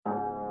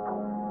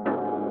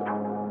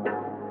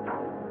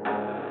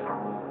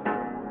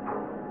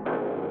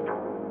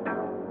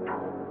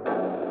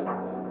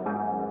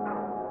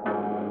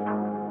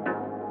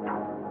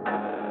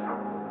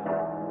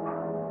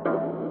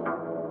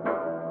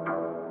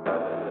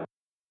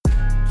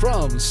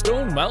From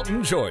Stone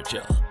Mountain,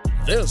 Georgia,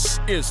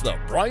 this is the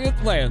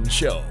Bryant Land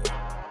Show.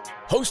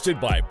 Hosted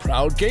by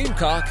proud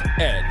Gamecock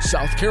and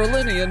South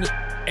Carolinian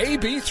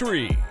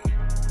AB3.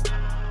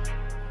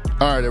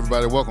 All right,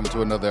 everybody, welcome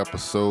to another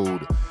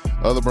episode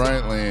of the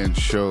Bryant Land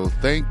Show.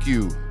 Thank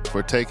you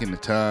for taking the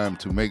time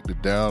to make the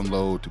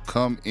download to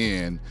come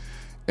in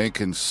and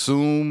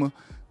consume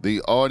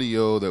the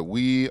audio that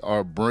we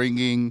are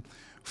bringing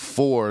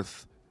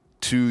forth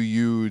to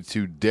you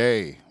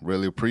today.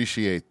 Really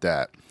appreciate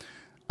that.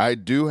 I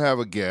do have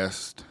a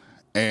guest,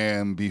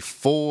 and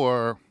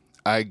before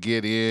I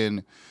get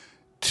in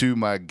to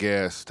my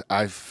guest,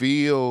 I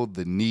feel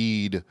the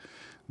need,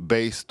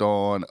 based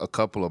on a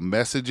couple of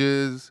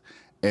messages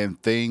and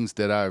things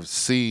that I've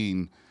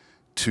seen,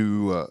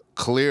 to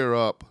clear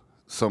up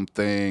some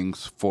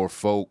things for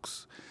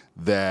folks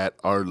that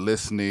are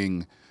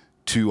listening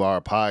to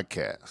our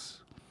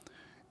podcast.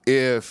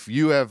 If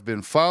you have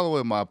been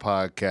following my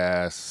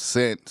podcast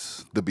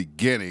since the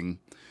beginning,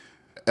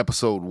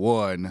 episode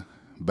 1,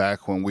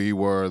 back when we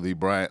were the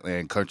Bryant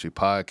Land Country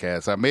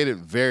Podcast, I made it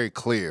very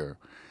clear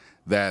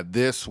that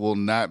this will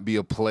not be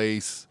a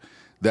place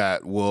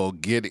that will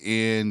get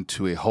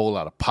into a whole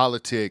lot of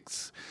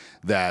politics,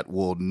 that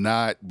will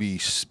not be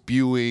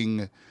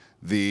spewing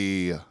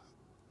the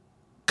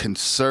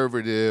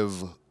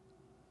conservative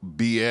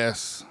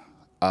BS,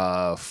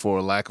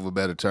 for lack of a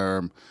better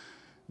term,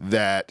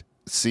 that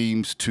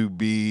seems to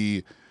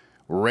be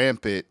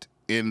rampant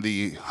in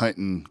the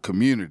hunting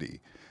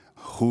community.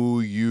 Who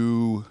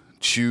you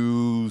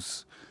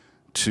choose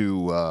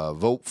to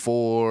vote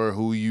for,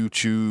 who you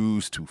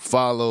choose to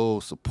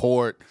follow,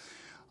 support,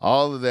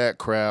 all of that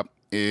crap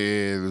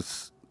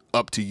is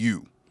up to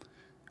you.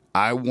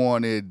 I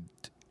wanted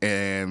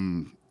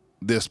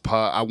this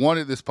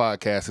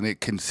podcast, and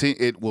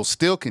it will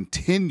still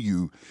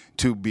continue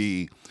to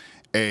be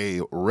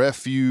a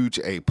refuge,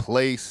 a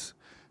place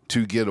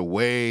to get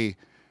away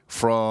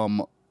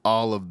from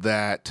all of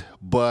that.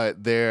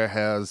 But there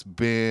has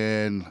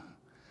been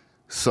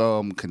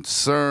some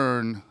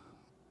concern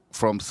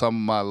from some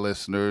of my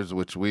listeners,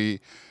 which we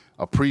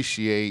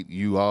appreciate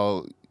you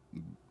all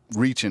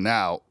reaching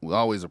out. We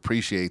always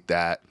appreciate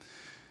that.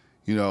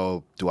 You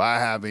know, do I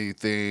have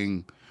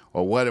anything,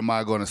 or what am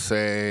I going to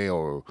say,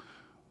 or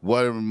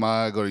what am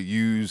I going to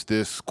use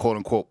this quote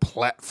unquote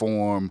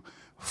platform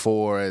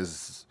for,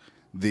 as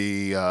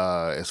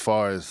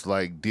far as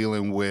like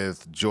dealing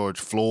with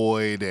George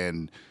Floyd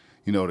and,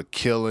 you know, the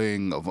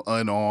killing of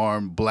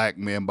unarmed black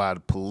men by the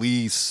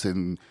police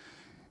and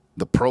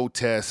the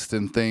protests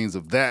and things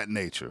of that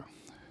nature.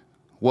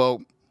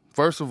 Well,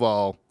 first of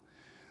all,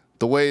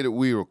 the way that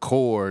we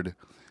record,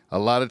 a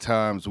lot of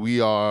times we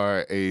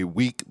are a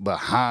week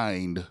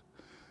behind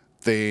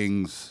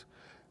things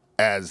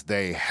as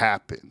they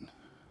happen.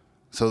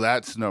 So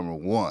that's number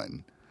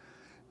one.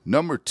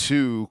 Number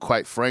two,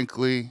 quite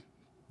frankly,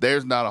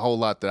 there's not a whole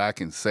lot that I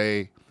can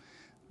say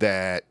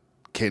that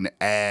can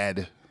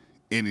add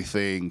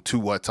anything to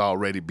what's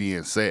already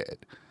being said.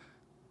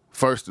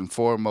 First and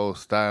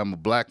foremost, I am a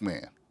black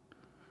man.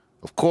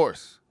 Of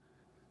course,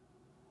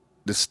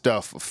 this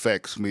stuff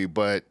affects me,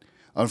 but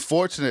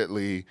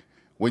unfortunately,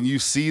 when you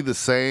see the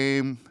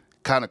same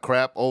kind of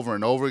crap over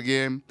and over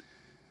again,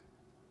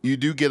 you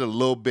do get a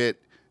little bit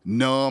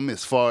numb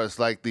as far as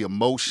like the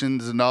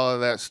emotions and all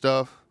of that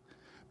stuff.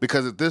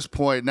 Because at this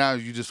point now,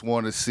 you just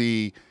want to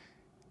see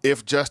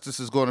if justice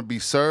is going to be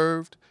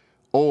served,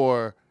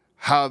 or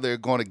how they're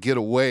going to get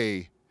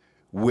away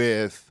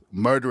with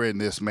murdering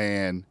this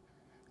man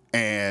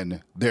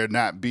and there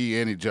not be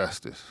any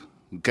justice,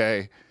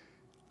 okay?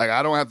 Like,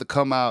 I don't have to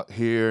come out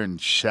here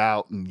and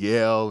shout and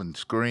yell and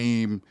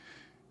scream.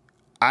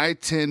 I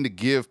tend to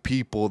give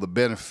people the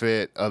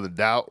benefit of the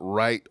doubt,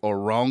 right or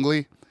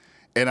wrongly,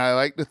 and I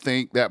like to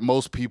think that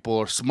most people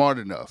are smart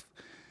enough.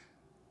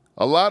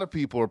 A lot of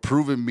people are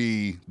proving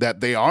me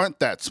that they aren't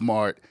that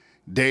smart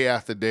day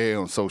after day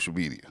on social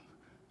media.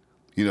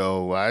 You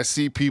know, I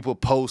see people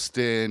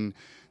posting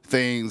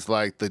things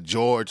like the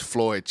George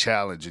Floyd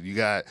challenge, and you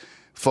got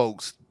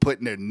folks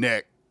putting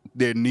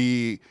their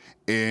knee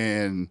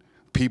in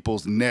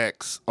people's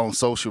necks on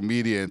social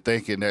media and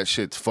thinking that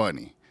shit's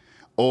funny.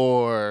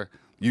 Or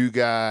you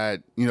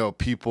got, you know,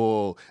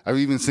 people, I've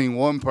even seen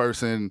one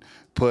person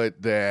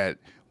put that,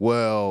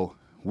 well,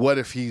 what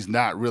if he's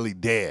not really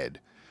dead?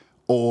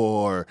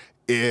 Or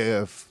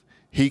if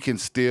he can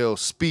still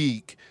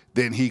speak,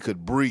 then he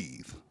could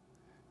breathe.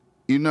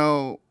 You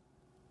know,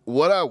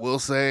 what I will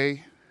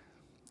say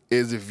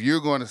is, if you're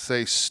going to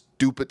say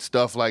stupid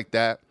stuff like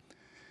that,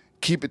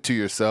 keep it to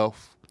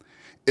yourself.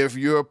 If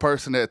you're a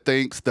person that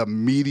thinks the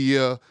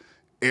media,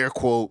 air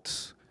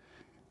quotes,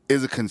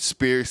 is a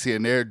conspiracy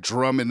and they're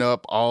drumming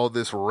up all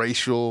this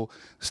racial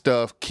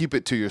stuff, keep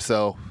it to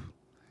yourself.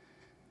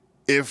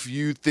 If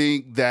you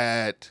think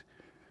that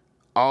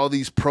all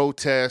these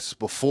protests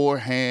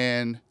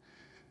beforehand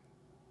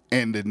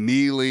and the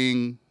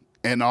kneeling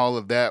and all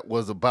of that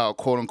was about,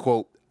 quote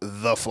unquote,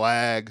 the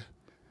flag,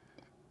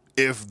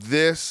 if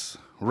this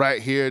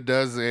right here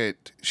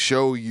doesn't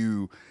show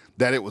you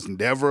that it was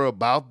never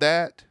about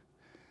that,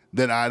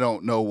 then I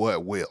don't know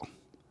what will.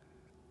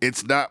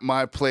 It's not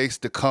my place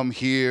to come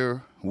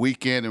here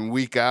week in and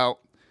week out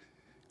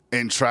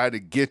and try to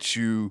get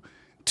you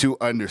to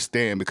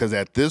understand, because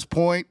at this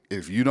point,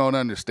 if you don't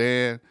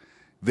understand,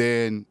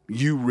 then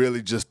you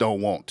really just don't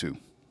want to.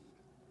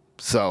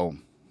 So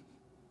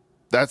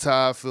that's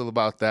how I feel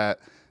about that.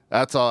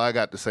 That's all I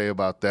got to say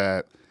about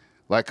that.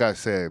 Like I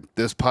said,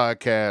 this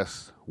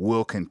podcast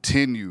will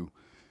continue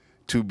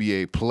to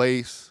be a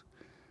place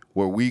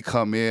where we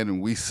come in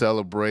and we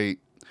celebrate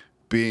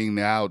being in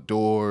the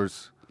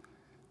outdoors.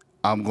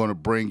 I'm going to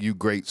bring you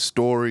great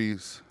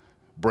stories,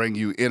 bring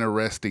you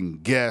interesting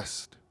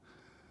guests,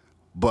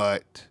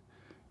 but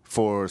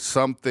for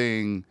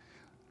something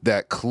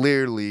that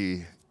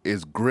clearly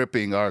is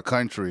gripping our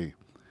country,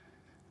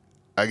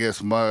 I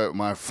guess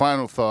my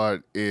final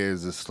thought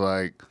is, it's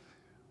like,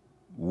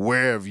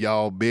 where have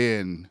y'all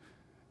been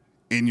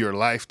in your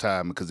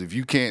lifetime? Because if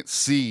you can't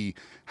see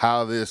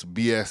how this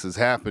BS is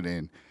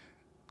happening,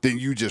 then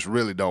you just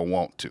really don't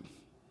want to.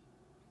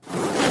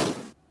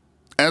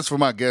 As for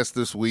my guest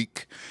this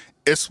week,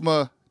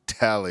 Isma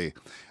Talley.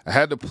 I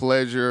had the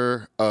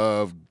pleasure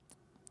of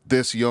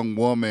this young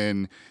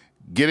woman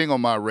getting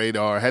on my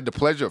radar. I had the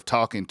pleasure of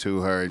talking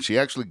to her, and she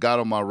actually got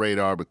on my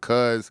radar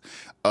because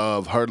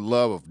of her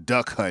love of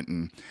duck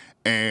hunting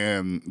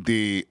and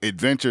the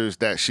adventures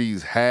that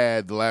she's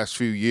had the last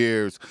few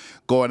years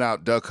going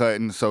out duck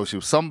hunting. So she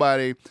was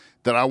somebody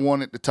that I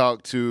wanted to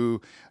talk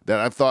to, that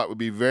I thought would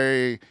be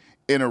very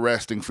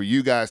interesting for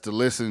you guys to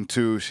listen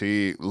to.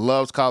 She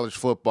loves college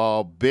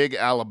football, big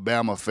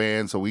Alabama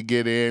fan, so we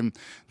get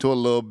into a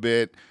little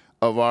bit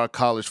of our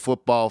college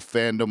football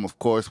fandom, of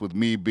course, with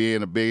me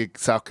being a big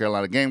South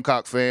Carolina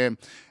Gamecock fan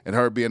and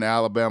her being an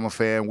Alabama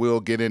fan.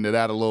 We'll get into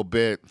that a little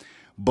bit.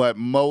 But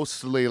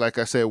mostly, like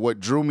I said, what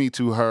drew me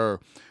to her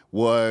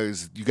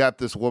was you got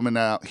this woman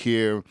out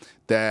here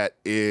that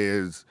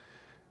is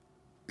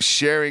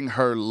sharing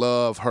her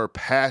love, her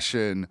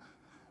passion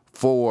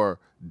for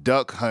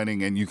duck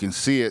hunting, and you can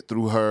see it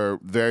through her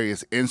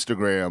various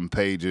Instagram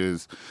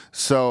pages.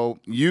 So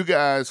you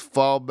guys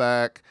fall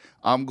back.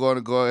 I'm going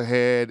to go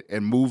ahead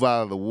and move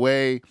out of the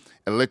way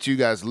and let you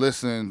guys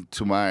listen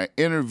to my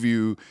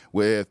interview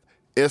with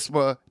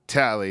Isma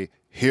Talley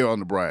here on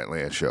the Bryant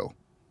Land Show.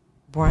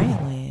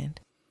 Bryant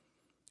Land.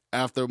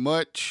 After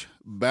much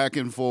back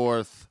and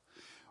forth,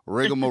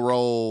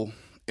 rigmarole,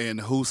 and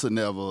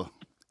whosoever,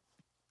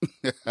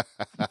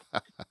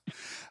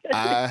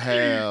 I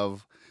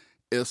have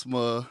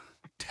Isma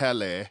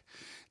Talley,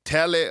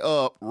 tally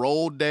up,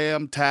 roll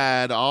damn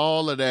tide,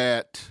 all of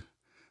that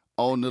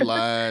on the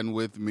line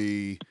with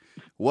me.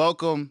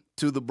 Welcome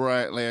to the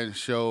Bryant Land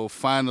Show.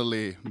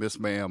 Finally, Miss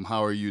Ma'am,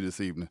 how are you this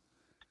evening?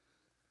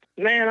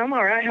 Man, I'm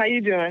all right. How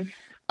you doing?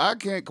 I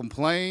can't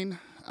complain.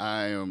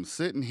 I am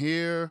sitting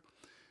here,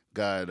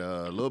 got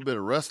a little bit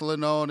of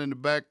wrestling on in the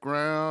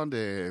background,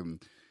 and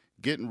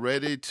getting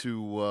ready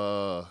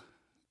to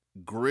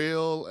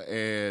grill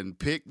and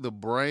pick the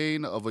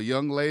brain of a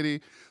young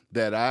lady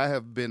that I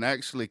have been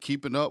actually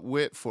keeping up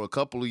with for a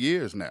couple of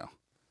years now.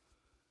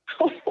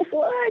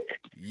 What?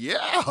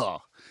 Yeah.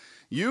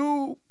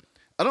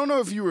 I don't know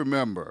if you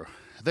remember.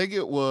 I think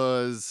it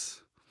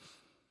wasn't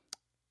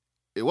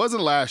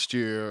last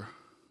year.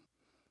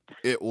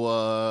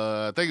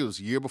 I think it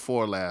was year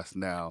before last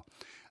now.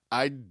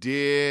 I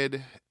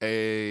did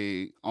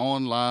a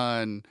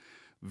online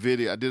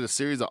video. I did a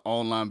series of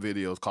online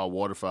videos called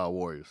Waterfowl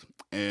Warriors.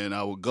 And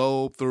I would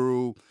go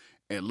through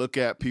and look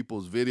at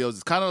people's videos.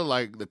 It's kind of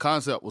like, the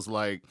concept was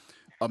like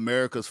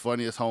America's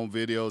Funniest Home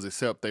Videos,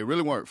 except they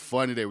really weren't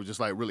funny. They were just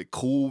like really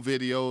cool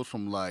videos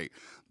from like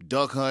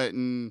duck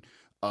hunting,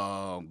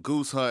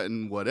 goose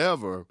hunting,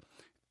 whatever,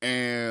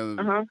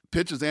 and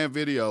pictures and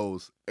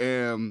videos.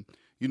 And,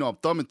 I'm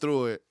thumbing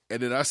through it,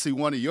 and then I see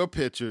one of your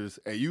pictures,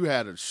 and you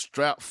had a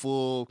strap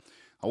full,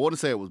 I want to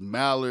say it was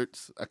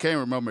mallards. I can't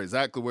remember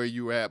exactly where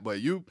you were at,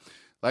 but you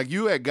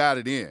had got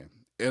it in.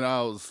 And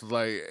I was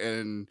like,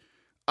 and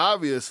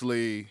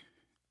obviously,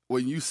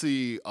 when you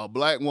see a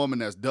black woman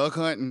that's duck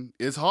hunting,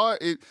 it's hard.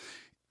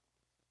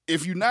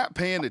 If you're not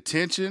paying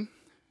attention,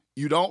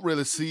 you don't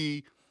really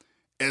see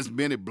as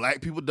many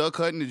black people duck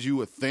hunting as you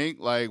would think.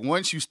 Like,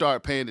 once you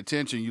start paying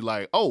attention, you're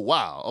like, oh,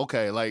 wow,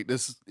 okay, like,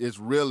 this is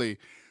really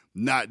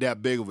not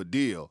that big of a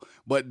deal.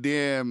 But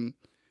then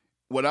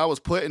when I was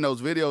putting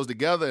those videos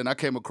together and I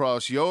came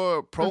across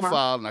your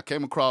profile and I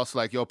came across,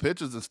 like, your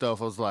pictures and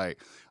stuff, I was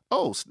like,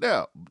 oh,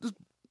 snap, this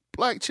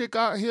black chick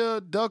out here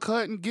duck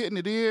hunting, getting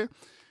it in.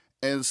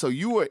 And so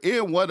you were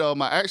in one of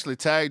them. I actually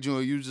tagged you,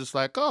 and you were just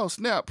like, oh,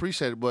 snap,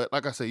 appreciate it. But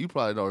like I said, you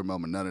probably don't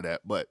remember none of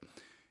that. But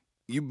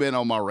you've been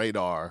on my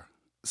radar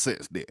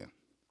since then.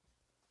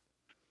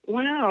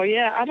 Wow,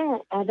 yeah, I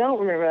don't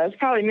remember that. It's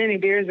probably many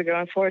years ago,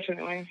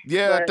 unfortunately.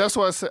 Yeah, that's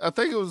what I said. I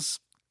think it was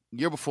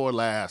year before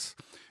last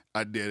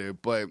I did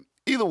it. But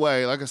either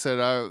way, like I said,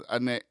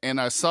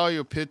 I saw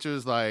your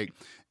pictures, like,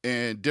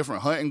 in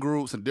different hunting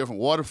groups and different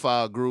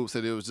waterfowl groups,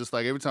 and it was just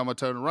like every time I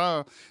turned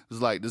around, it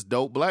was like this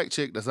dope black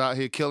chick that's out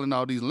here killing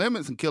all these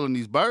lemons and killing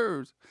these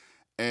birds,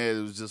 and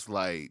it was just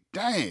like,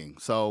 dang.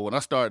 So when I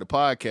started the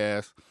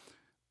podcast,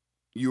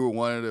 you were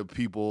one of the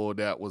people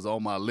that was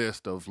on my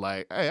list of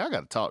like, hey, I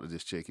got to talk to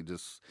this chick and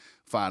just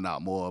find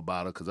out more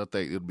about her because I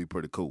think it'll be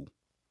pretty cool.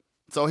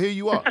 So here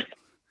you are.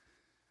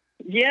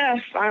 Yeah,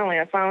 finally.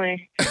 I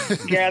finally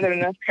gathered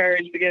enough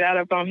courage to get out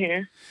up on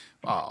here.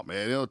 Oh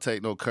man, it don't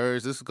take no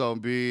courage. This is gonna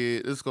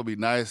be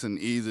nice and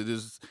easy.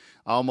 Just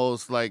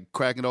almost like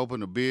cracking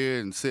open a beer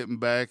and sitting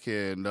back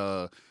and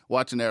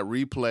watching that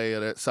replay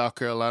of that South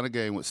Carolina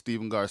game with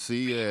Stephen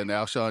Garcia and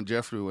Alshon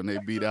Jeffrey when they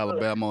beat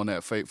Alabama on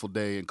that fateful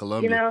day in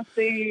Columbia.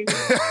 See,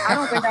 I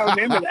don't think I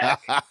remember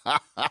that.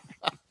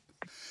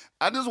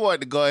 I just wanted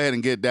to go ahead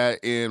and get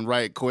that in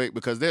right quick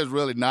because there's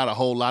really not a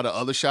whole lot of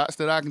other shots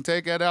that I can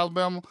take at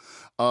Alabama,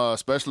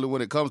 especially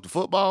when it comes to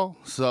football.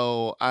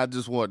 So I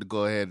just wanted to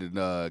go ahead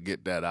and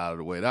get that out of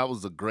the way. That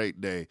was a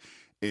great day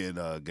in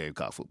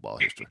Gamecock football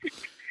history.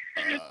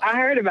 I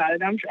heard about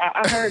it.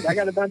 I heard. I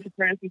got a bunch of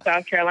friends in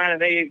South Carolina.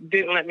 They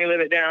didn't let me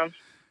live it down.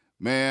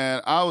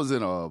 Man, I was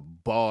in a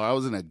bar. I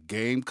was in a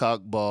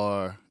Gamecock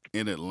bar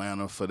in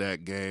Atlanta for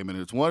that game, and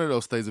it's one of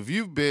those things. If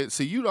you've been,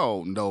 you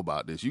don't know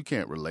about this. You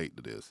can't relate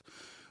to this.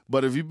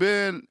 But if you've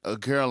been a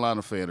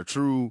Carolina fan, a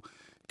true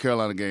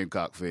Carolina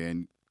Gamecock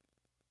fan,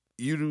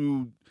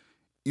 you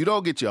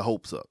don't get your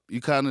hopes up.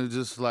 You kind of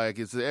just like,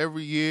 it's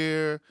every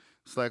year.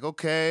 It's like,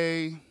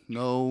 okay,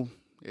 no,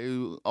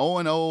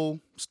 0-0,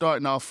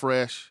 starting off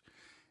fresh.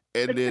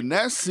 And then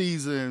that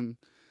season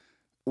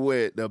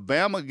with the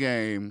Bama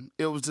game,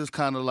 it was just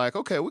kind of like,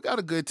 okay, we got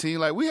a good team.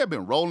 Like, we had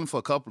been rolling for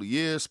a couple of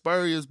years.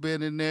 Spurrier's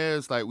been in there.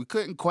 It's like we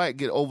couldn't quite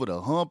get over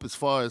the hump as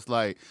far as,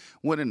 like,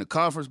 winning the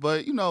conference.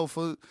 But,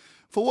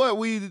 for what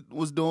we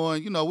was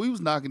doing, we was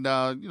knocking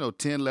down, 10,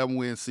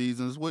 11-win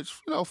seasons, which,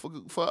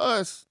 for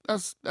us,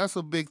 that's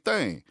a big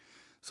thing.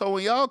 So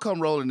when y'all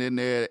come rolling in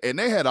there, and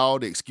they had all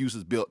the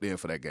excuses built in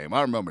for that game.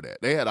 I remember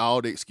that. They had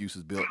all the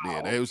excuses built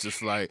in. It was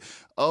just like,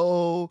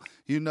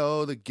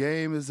 the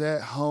game is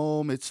at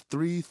home. It's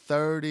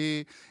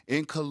 3:30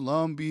 in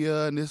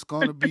Columbia, and it's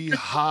going to be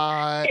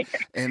hot.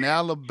 And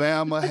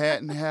Alabama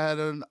hadn't had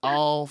an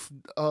off,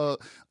 a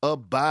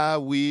bye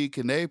week,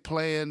 and they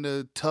playing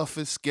the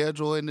toughest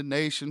schedule in the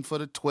nation for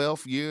the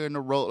 12th year in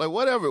a row. Like,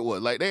 whatever it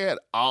was. Like, they had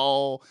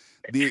all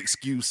the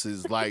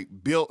excuses, like,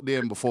 built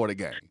in before the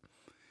game.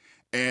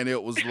 And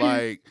it was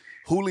like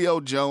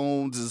Julio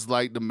Jones is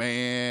like the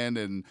man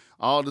and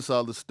all this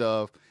other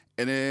stuff.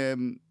 And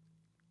then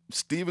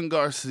Stephen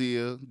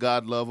Garcia,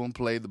 God love him,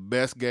 played the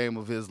best game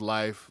of his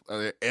life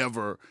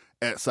ever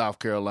at South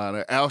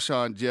Carolina.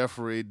 Alshon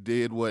Jeffrey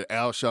did what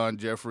Alshon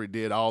Jeffrey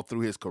did all through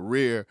his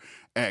career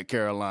at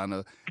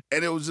Carolina.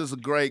 And it was just a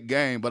great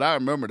game. But I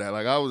remember that.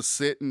 Like, I was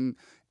sitting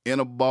in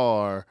a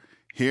bar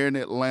here in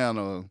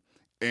Atlanta,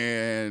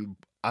 and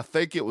I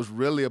think it was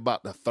really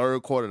about the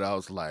third quarter that I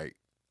was like,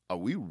 are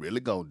we really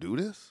going to do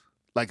this?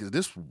 Like, is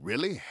this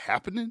really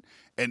happening?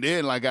 And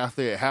then, like,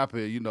 after it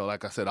happened,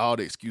 like I said, all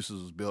the excuses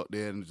was built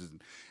in.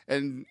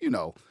 And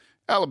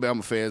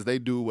Alabama fans, they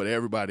do what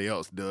everybody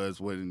else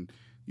does when,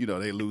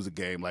 they lose a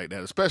game like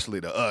that, especially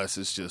to us.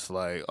 It's just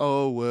like,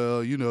 oh,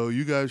 well,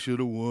 you guys should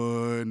have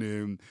won,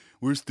 and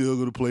we're still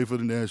going to play for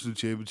the national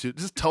championship.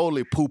 Just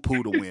totally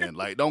poo-poo the win.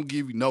 Like, don't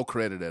give you no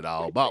credit at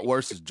all. About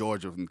worse is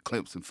Georgia and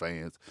Clemson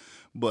fans.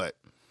 But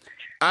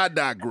I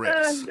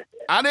digress.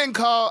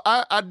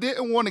 I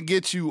didn't want to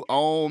get you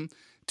on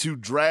to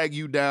drag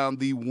you down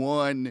the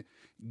one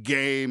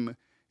game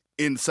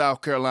in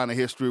South Carolina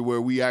history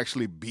where we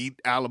actually beat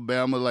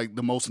Alabama, like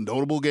the most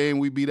notable game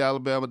we beat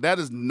Alabama. That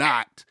is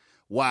not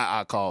why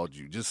I called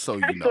you, just so you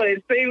know. That's what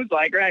it seems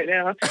like right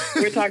now.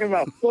 We're talking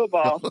about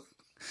football.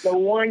 The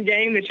one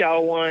game that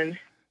y'all won.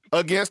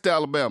 Against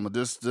Alabama.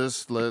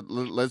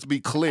 Let's be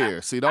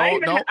clear. See, I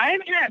even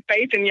had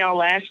faith in y'all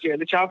last year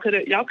that y'all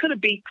could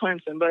have beat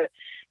Clemson, but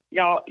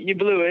you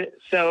blew it.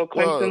 So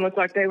Clemson looked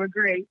like they were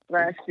great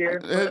last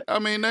year.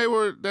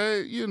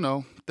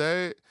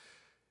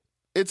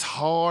 It's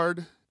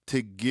hard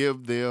to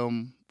give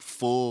them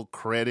full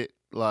credit.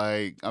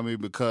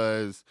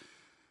 Because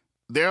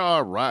they're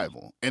our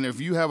rival. And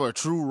if you have a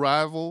true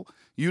rival,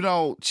 you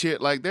don't cheer.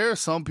 Like, there are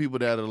some people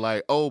that are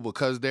like, oh,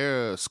 because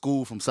they're a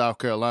school from South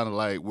Carolina,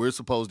 like, we're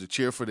supposed to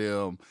cheer for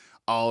them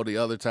all the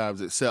other times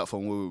except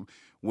for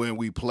when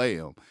we play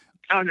them.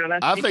 Oh no,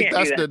 I think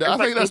that's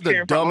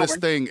the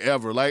dumbest thing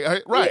ever. Like,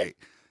 right?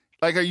 Yeah.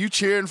 Like, are you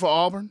cheering for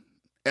Auburn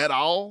at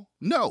all?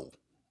 No,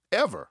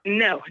 ever.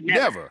 No,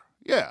 never.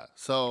 Yeah.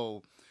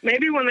 So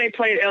maybe when they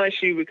played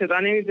LSU, because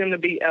I needed them to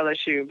beat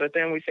LSU, but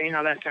then we seen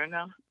how that turned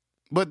out.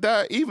 But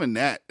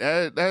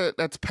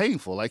that's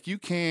painful. Like, you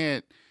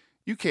can't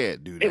do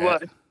that. It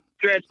was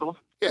dreadful.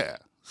 Yeah.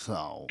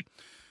 So,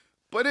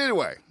 but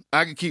anyway,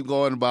 I can keep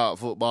going about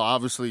football.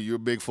 Obviously, you're a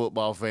big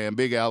football fan,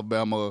 big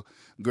Alabama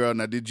girl.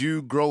 Now, did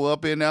you grow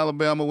up in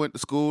Alabama, went to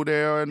school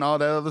there, and all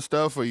that other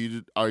stuff, or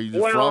are you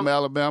just from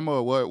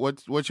Alabama, or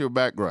what's your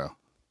background?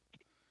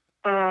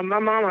 My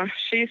mama,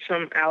 she's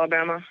from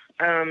Alabama,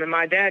 and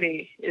my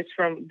daddy is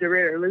from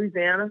DeRidder,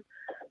 Louisiana.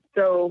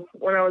 So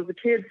when I was a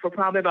kid, for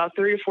probably about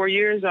 3 or 4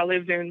 years, I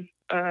lived in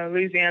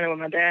Louisiana with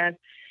my dad,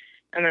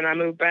 and then I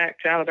moved back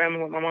to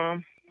Alabama with my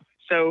mom.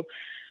 So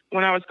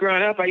when I was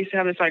growing up, I used to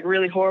have this like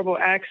really horrible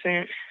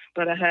accent,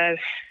 but I had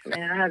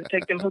to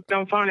take them hooked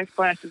on phonics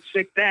classes to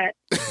fix that.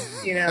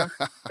 You know,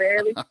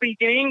 barely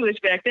speaking English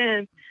back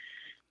then.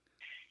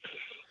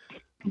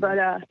 But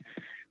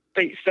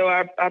so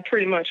I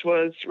pretty much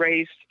was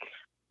raised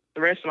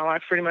the rest of my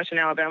life pretty much in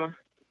Alabama.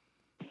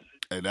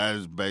 And that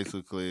is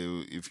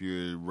basically, if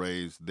you're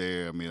raised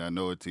there, I mean, I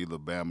know it's either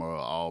Bama or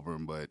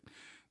Auburn, but it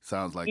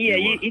sounds like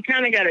you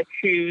kind of got to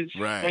choose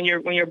right. when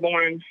you're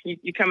born.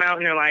 You come out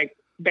and they're like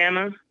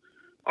Bama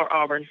or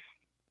Auburn,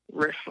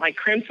 like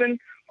crimson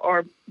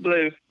or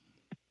blue,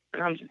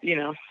 and I'm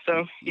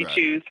so you right.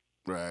 choose.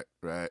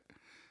 Right.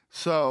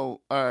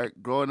 So, all right,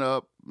 growing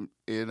up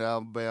in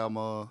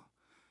Alabama,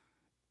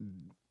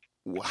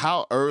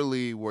 how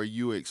early were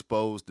you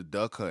exposed to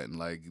duck hunting?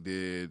 Like,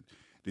 did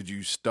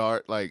you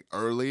start like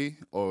early,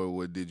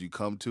 or did you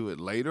come to it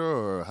later,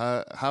 or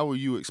how were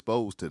you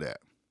exposed to that?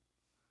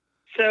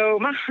 So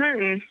my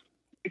hunting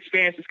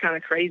experience is kind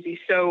of crazy.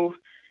 So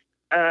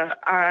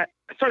I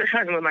started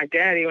hunting with my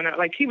daddy when I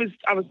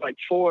was like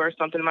 4 or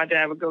something. My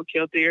dad would go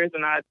kill deers,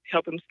 and I'd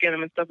help him skin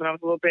them and stuff when I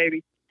was a little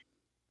baby.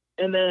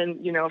 And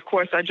then, of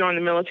course, I joined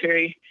the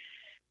military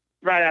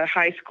right out of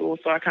high school,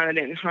 so I kind of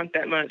didn't hunt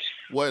that much.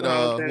 What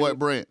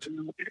branch?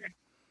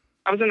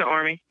 I was in the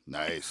Army.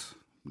 Nice.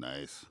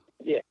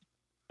 Yeah,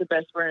 the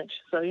best branch.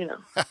 So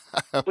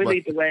we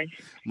lead the way.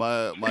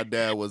 My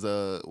dad was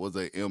a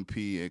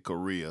MP in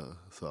Korea,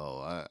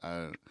 so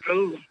I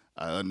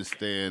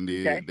understand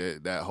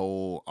that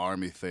whole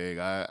Army thing.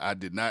 I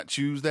did not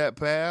choose that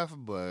path,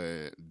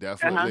 but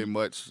definitely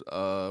much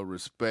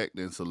respect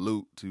and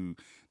salute to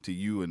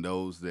you and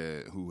those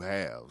who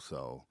have.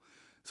 So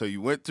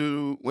you went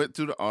to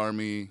the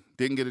Army,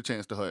 didn't get a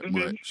chance to hunt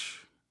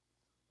much.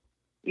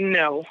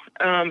 No.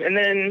 And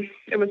then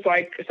it was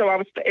like,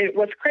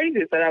 what's crazy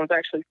is that I was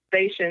actually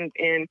stationed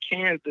in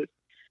Kansas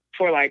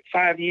for like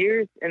 5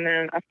 years. And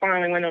then I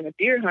finally went on a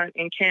deer hunt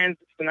in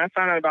Kansas, and I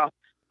found out about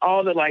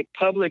all the like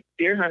public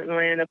deer hunting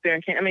land up there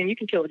in Kansas. I mean, you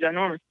can kill a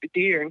ginormous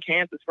deer in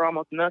Kansas for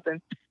almost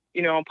nothing,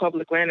 on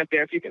public land up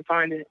there if you can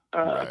find it.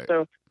 Right.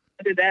 So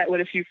I did that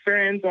with a few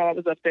friends while I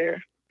was up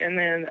there. And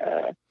then,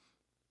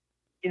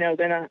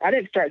 then I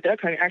didn't start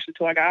duck hunting actually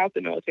till I got out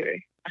the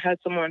military. I had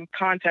someone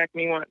contact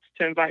me once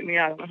to invite me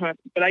out on a hunt,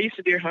 but I used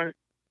to deer hunt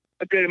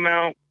a good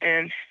amount.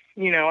 And,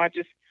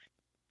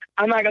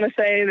 I'm not going to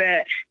say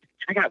that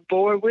I got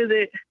bored with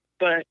it,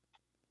 but it's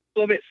a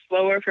little bit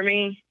slower for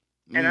me.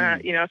 And I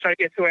started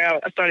to get to where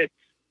I started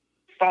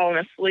falling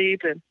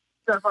asleep and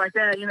stuff like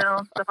that,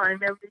 stuff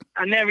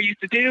I never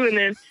used to do. And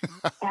then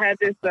I had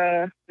this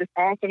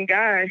awesome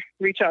guy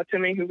reach out to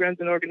me who runs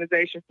an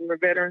organization for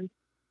veterans.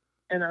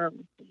 And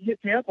he hit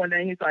me up one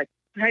day and he's like,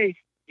 "Hey,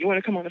 you want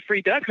to come on a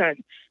free duck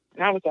hunt?"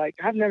 And I was like,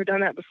 "I've never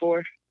done that before."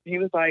 And he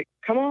was like,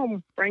 "Come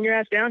on, bring your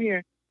ass down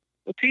here.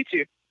 We'll teach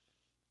you."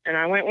 And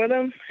I went with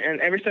him. And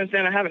ever since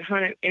then, I haven't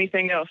hunted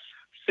anything else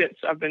since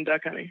I've been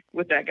duck hunting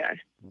with that guy.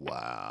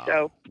 Wow.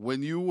 So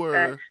when you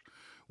were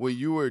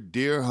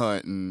deer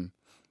hunting,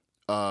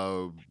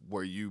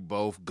 were you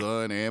both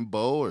gun and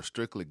bow, or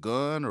strictly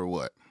gun, or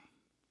what?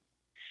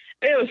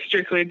 It was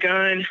strictly a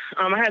gun.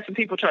 I had some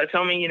people try to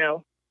tell me,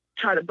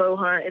 try to bow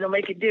hunt. It'll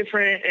make it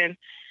different.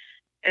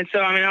 And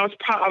so, I mean,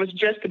 I was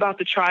just about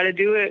to try to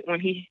do it when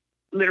he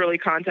literally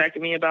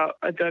contacted me about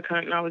a duck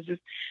hunt. And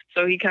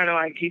he kind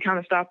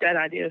of stopped that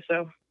idea.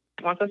 So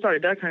once I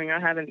started duck hunting, I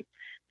haven't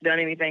done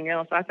anything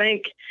else. I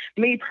think,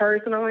 me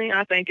personally,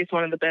 it's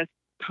one of the best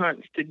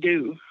hunts to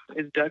do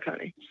is duck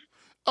hunting.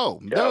 Oh,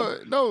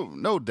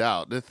 no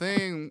doubt. The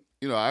thing,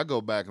 I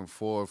go back and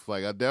forth.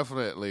 Like, I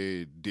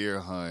definitely deer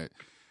hunt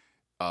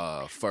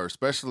first,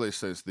 especially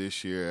since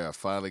this year I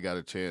finally got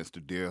a chance to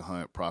deer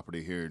hunt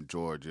property here in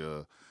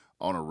Georgia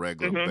on a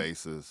regular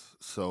basis.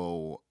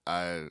 So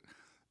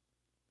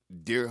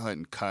deer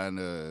hunting kind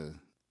of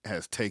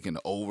has taken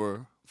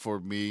over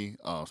for me,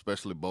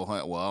 especially bow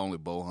hunt. Well, I only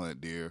bow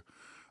hunt deer,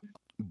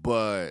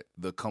 but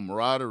the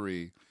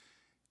camaraderie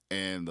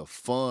and the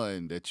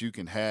fun that you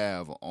can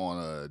have on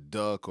a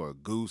duck or a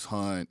goose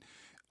hunt,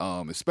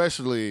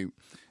 especially,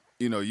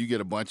 you get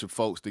a bunch of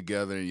folks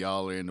together and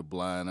y'all are in the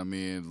blind. I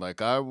mean,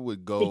 like, I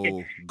would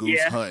go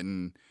goose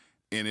hunting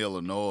in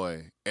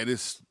Illinois, and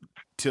it's,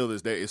 till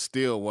this day, it's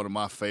still one of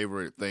my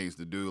favorite things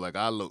to do. Like,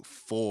 I look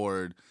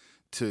forward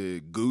to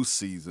goose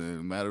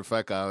season. Matter of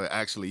fact, I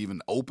actually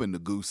even opened the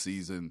goose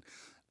season,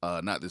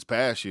 not this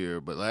past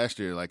year, but last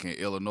year, like in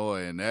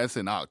Illinois, and that's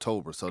in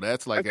October. So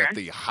that's like at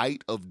the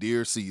height of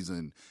deer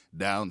season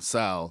down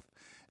south.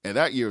 And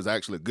that year was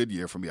actually a good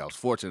year for me. I was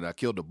fortunate. I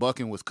killed a buck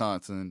in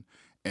Wisconsin.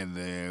 And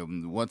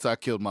then once I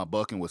killed my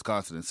buck in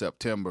Wisconsin in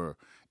September,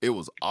 it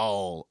was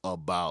all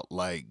about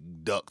like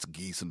ducks,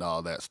 geese, and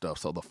all that stuff.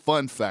 So the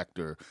fun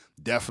factor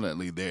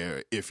definitely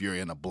there if you're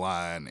in a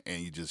blind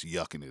and you're just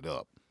yucking it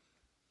up.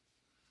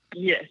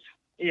 Yes,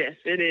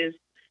 it is.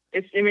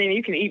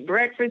 You can eat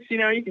breakfast,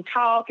 you can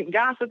talk and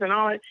gossip and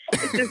all that.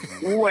 It's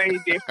just way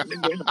different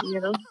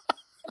than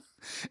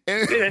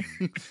And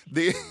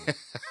Yeah.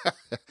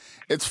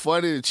 it's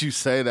funny that you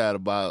say that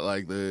about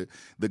like the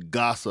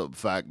gossip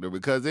factor,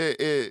 because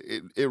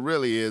it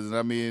really is. And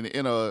I mean,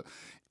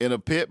 in a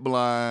pit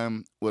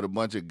blind with a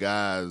bunch of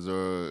guys,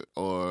 or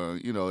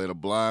in a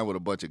blind with a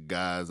bunch of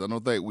guys, I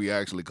don't think we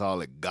actually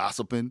call it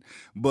gossiping,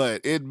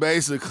 but it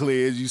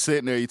basically is you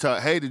sitting there, you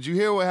talk, hey, did you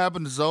hear what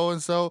happened to so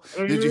and so?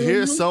 Did you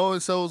hear so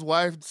and so's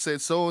wife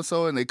said so and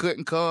so and they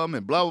couldn't come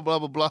and blah blah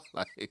blah blah blah.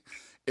 Like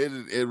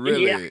it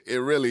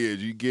really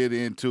is. You get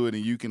into it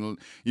and you can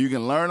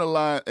learn a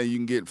lot, and you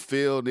can get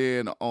filled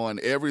in on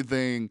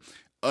everything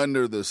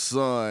under the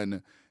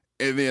sun,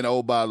 and then,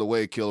 oh, by the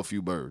way, kill a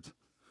few birds.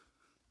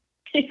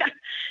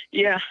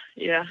 Yeah.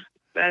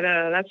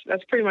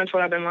 That's pretty much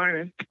what I've been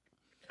learning.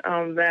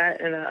 That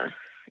and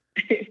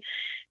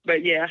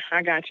but yeah,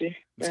 I got you.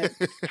 That's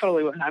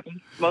totally what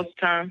happens most of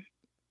the time.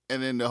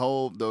 And then the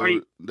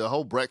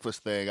whole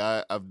breakfast thing,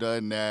 I've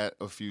done that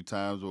a few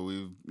times where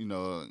we've,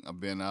 I've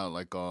been out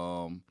like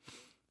on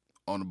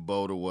a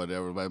boat or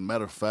whatever. But as a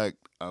matter of fact,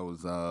 I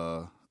was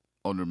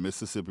on the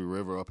Mississippi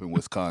River up in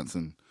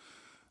Wisconsin,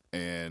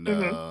 and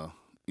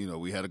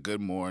we had a good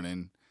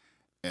morning,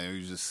 and we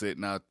was just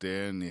sitting out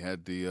there, and they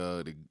had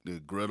the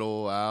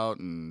griddle out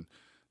and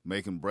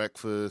making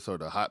breakfast, or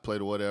the hot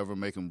plate or whatever,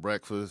 making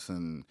breakfast,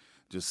 and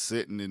just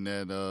sitting in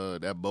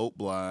that boat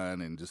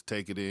blind and just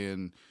take it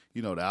in,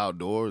 the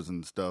outdoors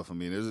and stuff. I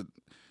mean,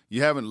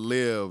 you haven't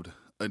lived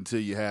until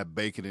you have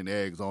bacon and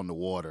eggs on the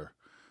water.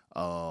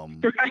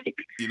 Right.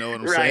 You know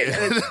what I'm right.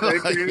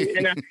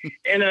 saying?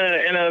 in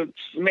a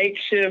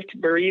makeshift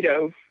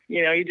burrito,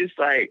 you just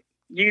like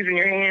using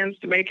your hands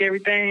to make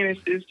everything.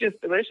 It's just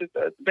delicious.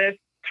 It's the best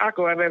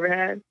taco I've ever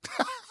had.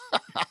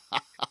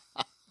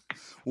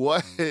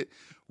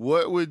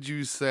 What would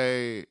you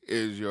say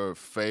is your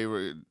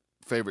favorite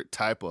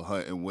type of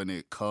hunting when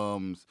it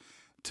comes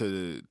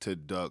to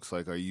ducks?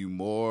 Like, are you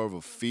more of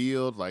a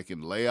field, like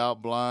in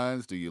layout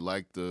blinds? Do you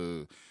like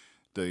the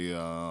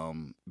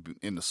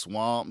in the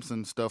swamps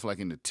and stuff, like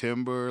in the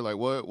timber? Like,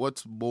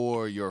 what's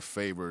more your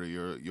favorite,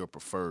 or your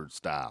preferred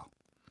style?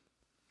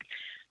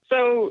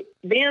 So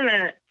being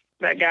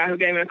that guy who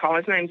gave me a call,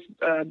 his name's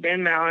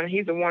Ben Mallon.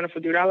 He's a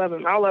wonderful dude. I love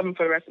him. I'll love him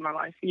for the rest of my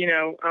life.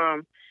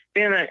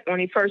 Being that when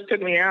he first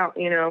took me out,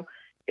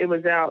 it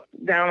was out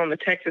down on the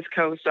Texas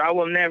coast. So I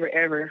will never,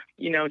 ever,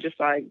 just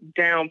like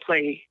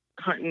downplay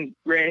hunting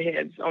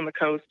redheads on the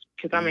coast.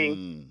 Because, I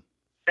mean,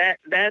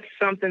 that's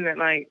something that,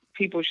 like,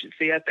 people should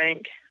see, I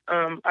think.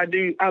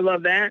 I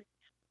love that.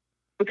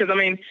 Because, I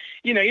mean,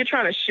 you're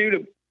trying to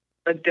shoot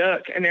a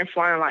duck and they're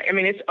flying like, I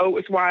mean,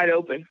 it's wide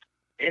open.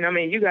 And, I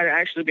mean, you got to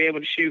actually be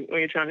able to shoot when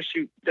you're trying to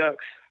shoot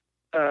ducks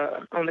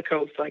on the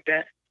coast like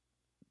that.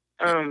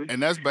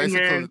 And that's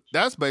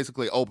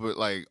basically open,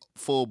 like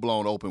full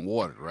blown open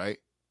water, right?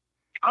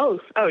 Oh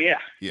yeah.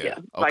 Okay.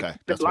 Like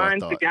the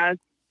blinds,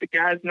 the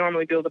guys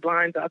normally build the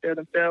blinds out there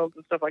themselves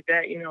and stuff like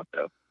that,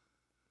 so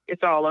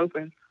it's all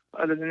open.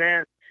 Other than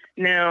that,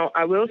 now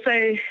I will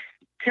say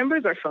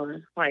timbers are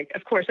fun. Like,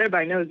 of course,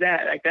 everybody knows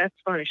that. Like, that's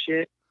fun as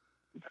shit.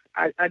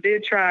 I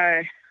did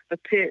try a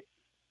pit.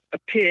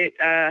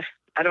 I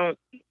don't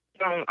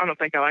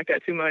think I like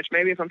that too much.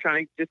 Maybe if I'm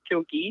trying to just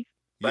kill geese,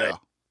 but yeah.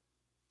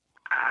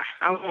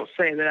 I won't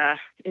say that I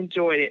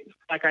enjoyed it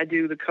like I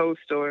do the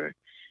coast, or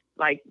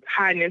like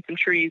hiding in some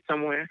trees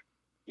somewhere,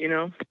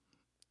 And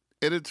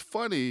it's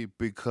funny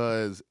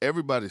because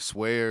everybody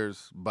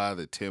swears by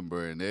the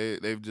timber, and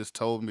they've just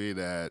told me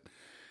that,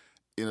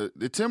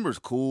 the timber's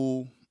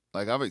cool.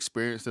 Like, I've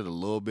experienced it a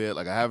little bit.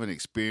 Like, I haven't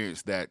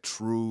experienced that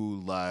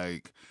true,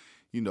 like,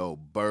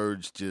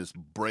 birds just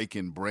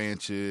breaking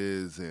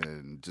branches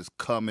and just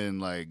coming,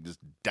 like, just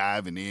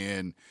diving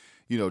in,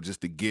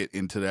 just to get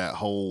into that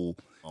hole.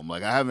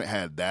 Like, I haven't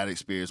had that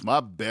experience. My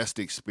best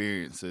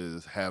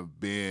experiences have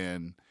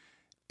been,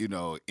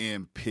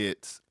 in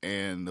pits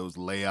and those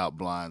layout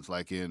blinds,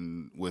 like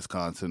in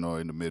Wisconsin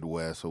or in the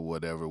Midwest or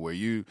whatever, where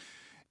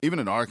even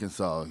in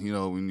Arkansas,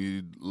 when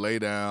you lay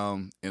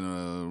down in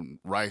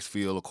a rice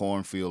field, a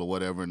cornfield or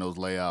whatever, in those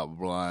layout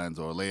blinds,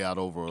 or lay out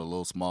over a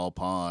little small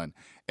pond,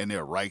 and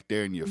they're right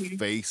there in your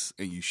face,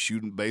 and you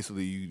shoot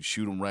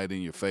them right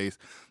in your face.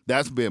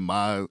 That's been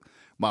my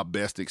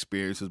best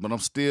experiences, but I'm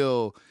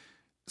still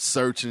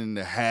searching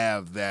to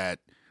have that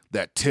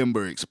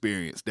timber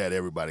experience that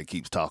everybody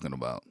keeps talking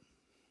about.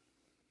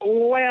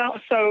 Well,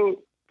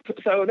 so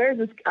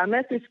I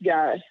met this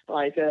guy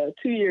like 2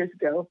 years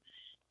ago,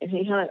 and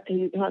he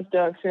hunts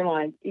ducks in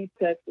like East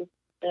Texas,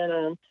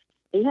 and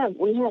we have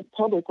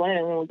public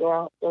land when we go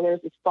out. So there's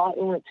a spot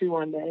we went to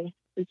one day.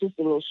 It's just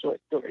a little short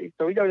story.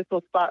 So we go to this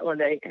little spot one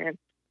day, and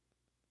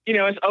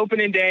it's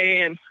opening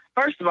day, and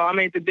first of all, I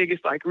made the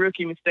biggest like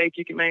rookie mistake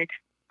you can make.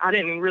 I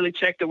didn't really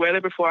check the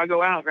weather before I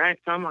go out, right?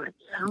 So I'm like,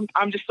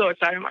 I'm just so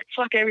excited. I'm like,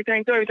 fuck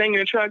everything, throw everything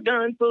in the truck,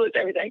 done, bullets,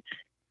 everything.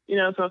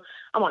 So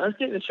I'm like, let's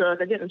get in the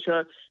truck. I get in the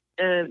truck,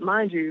 and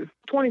mind you,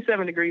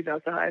 27 degrees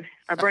outside.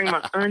 I bring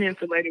my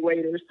uninsulated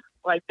waders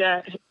like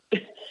that.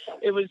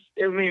 It was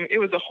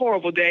a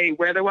horrible day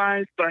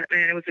weather-wise, but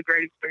man, it was a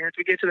great experience.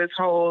 We get to this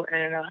hole,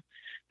 and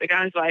the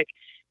guy's like,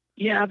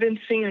 Yeah, I've been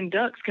seeing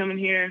ducks coming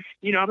here.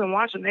 I've been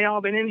watching. They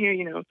all been in here,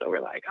 so we're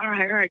like, all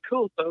right,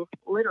 cool. So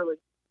literally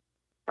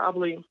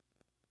probably,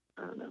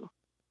 I don't know,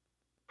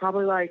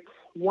 probably like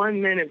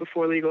 1 minute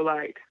before legal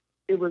light.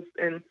 It was,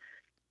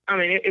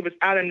 it was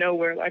out of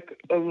nowhere, like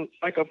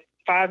a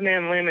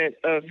 5-man limit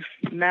of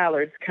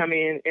mallards come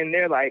in, and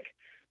they're like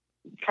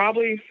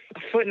probably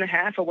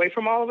 1.5 feet away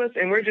from all of us.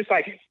 And we're just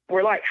like,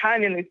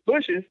 hiding in these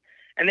bushes,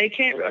 and they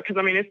can't, because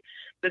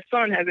the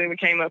sun hasn't even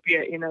came up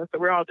yet, so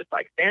we're all just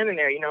like standing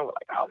there, we're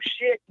like, oh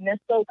shit, and they're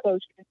so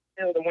close, you can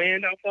feel the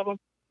wind off of them.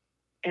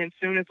 And as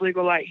soon as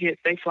legal light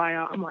hits, they fly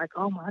out. I'm like,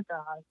 oh my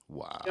God.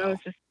 Wow.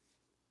 It's just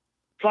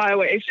fly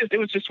away. It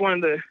was just one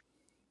of the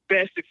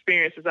best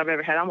experiences I've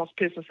ever had. I almost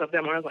pissed myself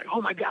that morning. I was like,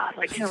 oh my God,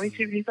 like, he's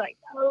like,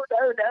 no,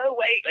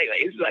 wait.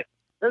 It's like,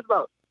 I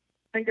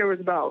think there was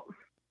about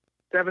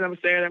 7 of us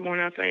there that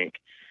morning, I think.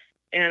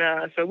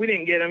 And so we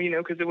didn't get them,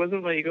 because it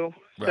wasn't legal.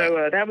 Right.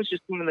 So that was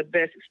just one of the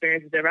best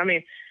experiences ever. I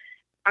mean,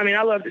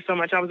 I loved it so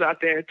much. I was out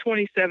there,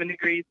 27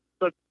 degrees.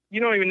 Look, you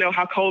don't even know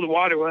how cold the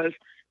water was.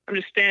 I'm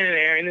just standing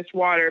there in this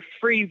water,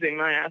 freezing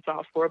my ass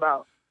off we're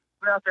out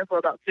there for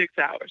about 6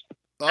 hours.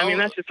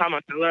 That's just how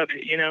much I love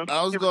it,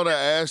 I was going to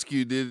ask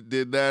you,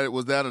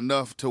 was that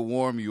enough to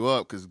warm you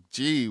up? Because,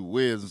 gee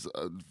whiz,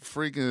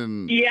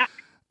 freaking...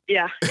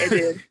 Yeah, it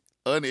did.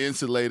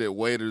 Uninsulated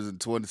waders in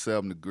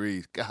 27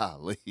 degrees.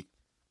 Golly.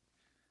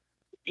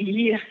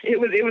 Yeah, it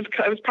was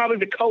probably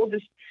the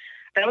coldest.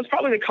 That was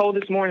probably the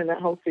coldest morning that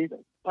whole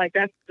season. Like,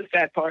 that's the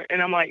sad part.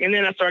 And I'm like, and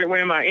then I started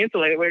wearing my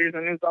insulated waders,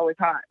 and it was always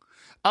hot.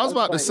 I was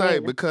about to say,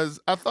 because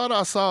I thought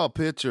I saw a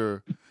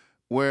picture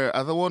where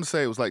I want to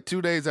say it was like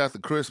 2 days after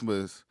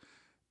Christmas,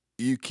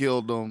 you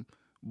killed them,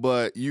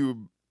 but you were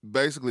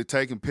basically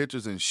taking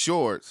pictures in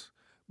shorts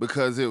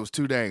because it was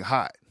too dang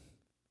hot.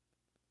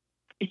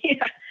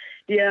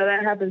 Yeah,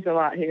 that happens a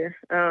lot here.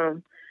 I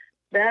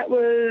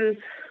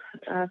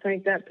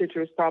think that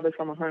picture was probably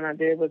from a hunt I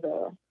did with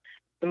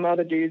some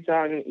other dudes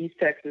out in East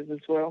Texas as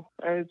well.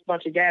 It was a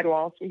bunch of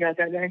gadwalls we got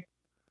that day.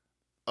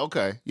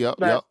 Okay, yep.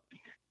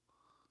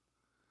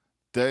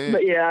 Damn.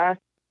 But yeah,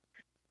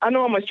 I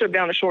know I'm going to strip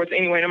down the shorts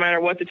anyway, no matter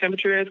what the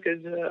temperature is,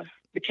 because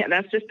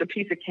that's just a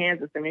piece of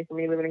Kansas to me,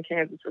 living in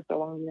Kansas for so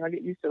long. I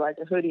get used to like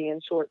a hoodie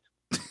and shorts.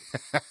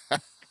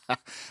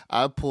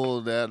 I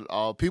pulled that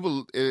off.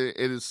 People, it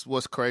is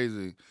what's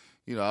crazy.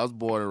 I was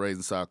born and raised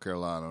in South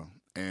Carolina,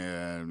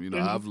 and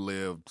I've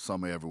lived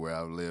somewhere everywhere.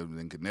 I've lived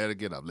in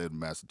Connecticut. I've lived in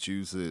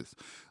Massachusetts.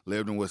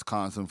 Lived in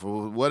Wisconsin.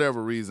 For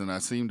whatever reason, I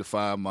seem to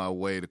find my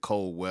way to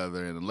cold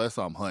weather, and unless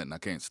I'm hunting, I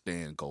can't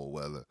stand cold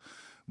weather.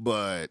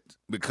 But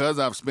because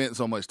I've spent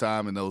so much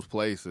time in those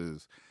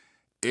places,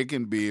 it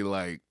can be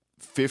like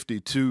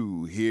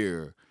 52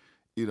 here,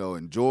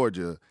 in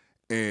Georgia.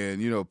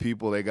 And,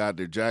 people, they got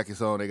their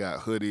jackets on, they got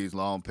hoodies,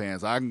 long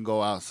pants. I can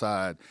go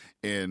outside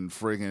in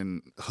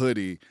friggin'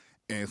 hoodie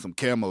and some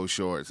camo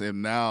shorts.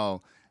 And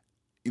now,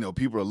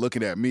 people are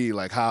looking at me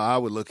like how I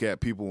would look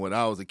at people when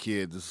I was a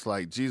kid. Just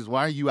like, Jesus,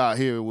 why are you out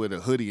here with a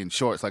hoodie and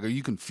shorts? Like, are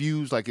you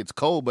confused? Like, it's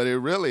cold, but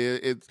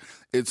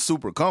it's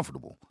super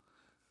comfortable.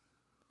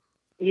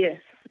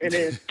 Yes, it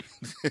is.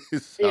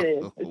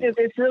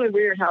 It's really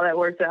weird how that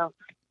works out.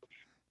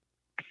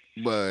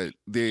 But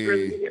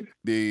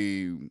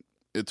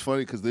it's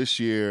funny because this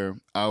year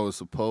I was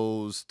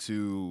supposed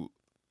to,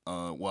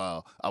 I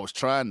was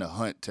trying to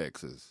hunt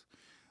Texas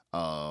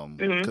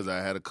because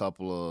I had a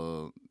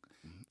couple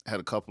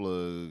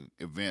of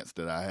events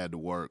that I had to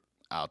work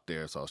out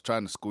there, so I was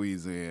trying to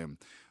squeeze in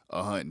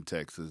a hunt in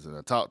Texas, and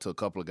I talked to a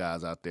couple of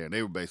guys out there, and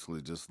they were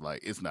basically just like,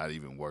 it's not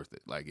even worth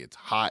it. Like, it's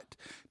hot,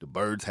 the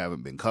birds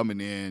haven't been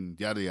coming in,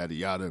 yada yada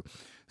yada.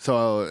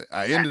 So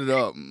I ended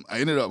up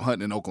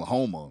hunting in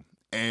Oklahoma,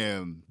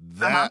 and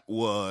that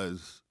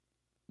was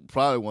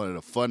probably one of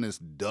the funnest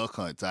duck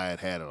hunts I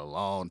had in a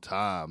long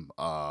time.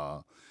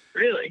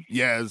 Really?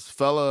 Yeah, this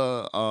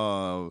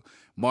fella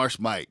Marsh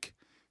Mike.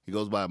 He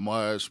goes by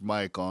Marsh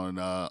Mike on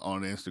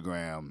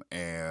Instagram,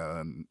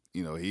 and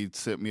he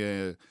sent me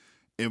a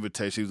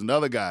invitation. He was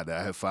another guy that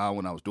I had found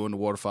when I was doing the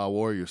Waterfowl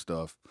Warrior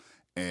stuff,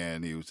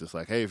 and he was just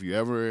like, "Hey, if you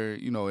ever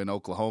in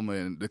Oklahoma,"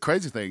 and the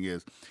crazy thing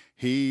is,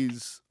 he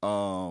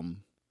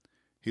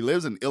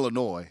lives in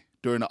Illinois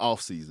during the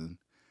off season.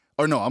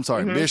 Or no, I'm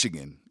sorry,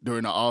 Michigan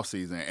during the off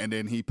season, and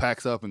then he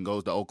packs up and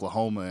goes to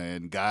Oklahoma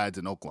and guides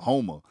in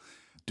Oklahoma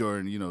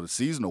during the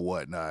season or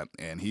whatnot.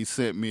 And he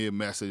sent me a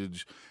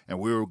message, and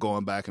we were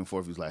going back and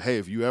forth. He was like, "Hey,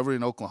 if you ever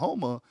in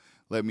Oklahoma,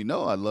 let me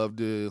know. I'd love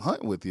to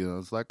hunt with you." And I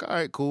was like, "All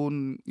right, cool."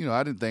 And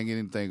I didn't think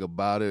anything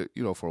about it,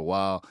 for a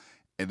while.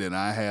 And then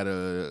I had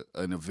an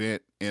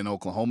event in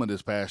Oklahoma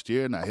this past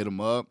year, and I hit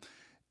him up,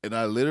 and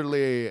I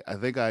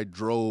think I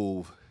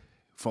drove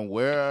from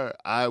where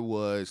I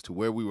was to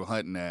where we were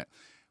hunting at.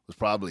 Was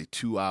probably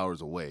 2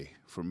 hours away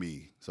from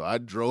me. So I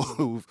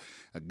drove,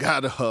 I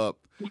got up,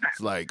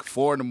 it's like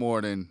 4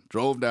 a.m,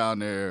 drove down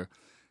there,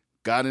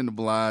 got in the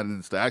blind,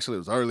 and actually it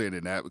was earlier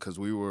than that because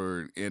we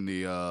were in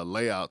the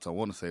layouts, I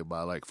want to say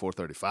by like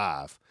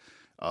 4:35,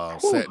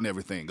 setting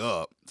everything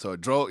up. So I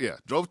drove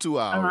 2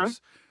 hours,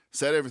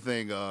 set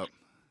everything up,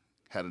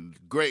 had a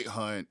great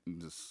hunt,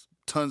 and just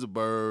tons of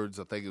birds.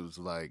 I think it was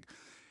like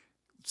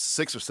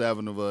 6 or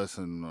 7 of us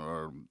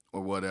or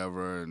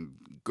whatever, and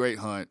great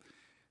hunt.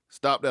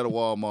 Stopped at a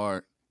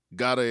Walmart,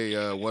 got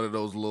a one of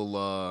those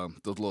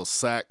little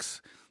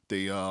sacks,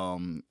 the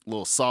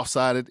little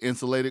soft-sided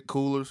insulated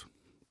coolers.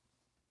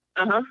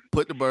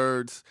 Put the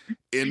birds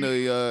in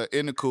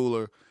the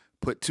cooler,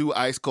 put 2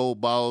 ice cold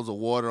bottles of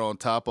water on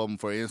top of them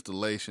for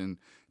installation,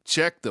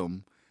 checked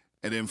them,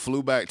 and then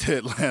flew back to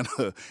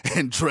Atlanta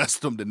and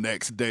dressed them the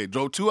next day.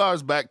 Drove 2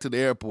 hours back to the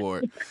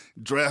airport,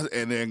 dressed,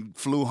 and then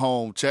flew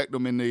home. Checked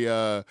them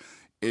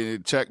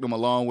checked them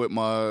along with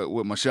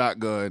my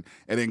shotgun,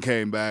 and then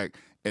came back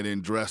and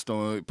then dressed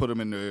them, put them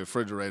in the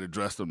refrigerator,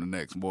 dressed them the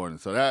next morning.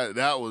 So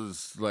that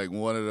was like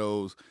one of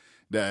those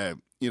that,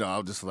 you know, I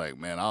was just like,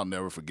 man, I'll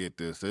never forget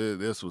this.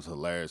 This was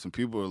hilarious. And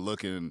people were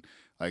looking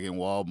like in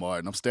Walmart,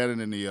 and I'm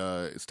standing in the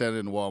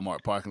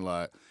Walmart parking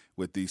lot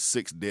with these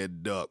 6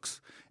 dead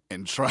ducks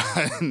and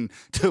trying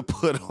to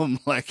put them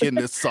like in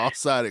this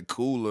soft-sided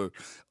cooler,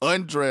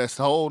 undressed,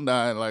 whole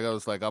nine. Like I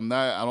was like, I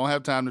don't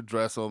have time to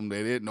dress them.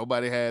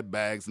 Nobody had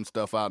bags and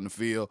stuff out in the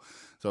field.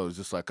 So it was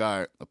just like, all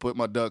right, I put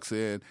my ducks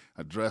in,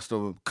 I dressed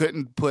them.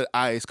 Couldn't put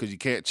ice because you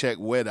can't check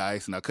wet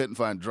ice, and I couldn't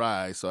find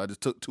dry ice. So I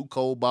just took 2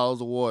 cold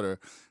bottles of water,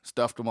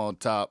 stuffed them on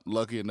top.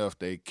 Lucky enough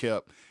they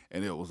kept,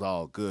 and it was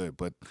all good.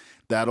 But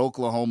that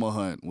Oklahoma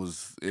hunt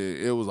was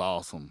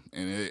awesome.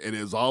 And it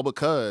is all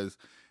because,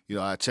 you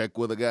know, I checked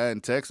with a guy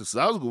in Texas. So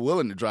I was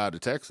willing to drive to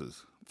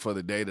Texas for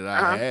the day that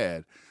I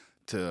had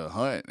to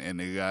hunt. And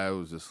the guy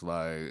was just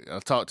like, I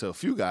talked to a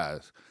few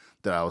guys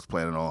that I was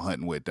planning on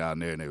hunting with down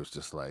there, and they was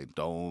just like,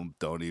 don't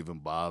even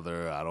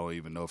bother. I don't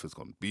even know if it's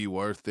going to be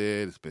worth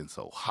it. It's been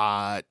so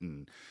hot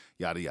and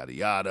yada, yada,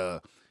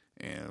 yada.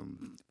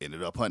 And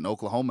ended up hunting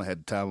Oklahoma,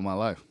 had the time of my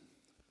life.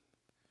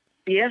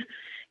 Yeah.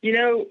 You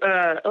know,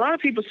 a lot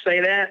of people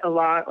say that a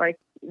lot, like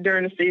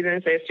during the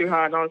season, say it's too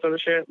hot and all this other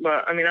shit.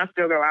 But, I mean, I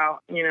still go out.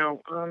 You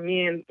know,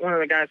 me and one of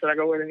the guys that I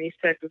go with in East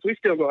Texas, we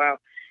still go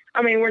out.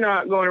 I mean, we're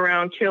not going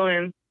around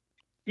killing,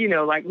 you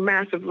know, like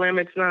massive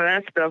limits, none of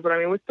that stuff. But I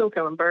mean, we're still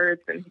killing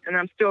birds, and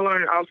I'm still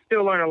learning. I'll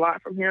still learn a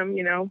lot from him.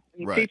 You know,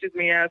 he teaches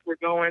me as we're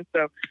going.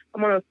 So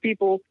I'm one of those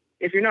people.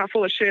 If you're not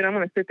full of shit, I'm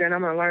going to sit there and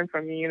I'm going to learn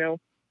from you. You know,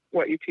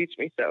 what you teach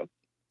me. So,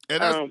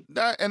 and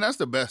that's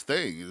the best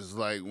thing. Is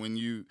like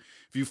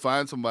if you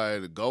find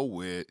somebody to go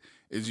with,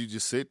 is you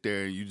just sit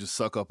there and you just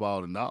suck up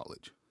all the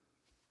knowledge.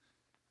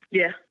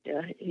 Yeah.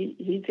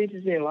 He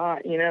teaches me a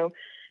lot. You know,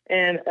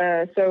 and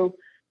so.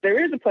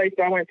 There is a place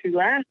that I went to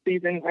last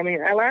season. I mean,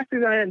 last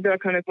season I didn't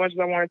duck hunt as much as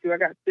I wanted to. I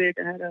got sick.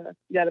 I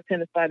got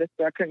appendicitis,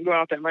 so I couldn't go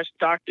out that much.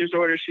 Doctor's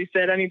order. She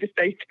said I need to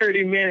stay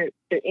 30 minutes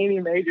to any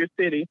major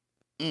city.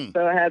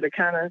 So I had to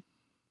kind of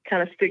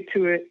stick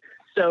to it.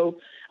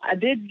 So I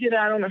did get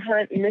out on a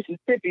hunt in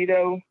Mississippi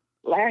though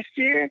last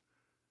year,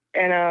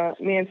 and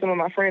me and some of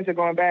my friends are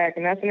going back,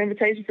 and that's an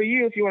invitation for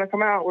you if you want to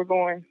come out. We're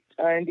going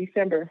in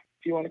December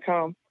if you want to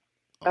come.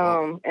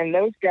 And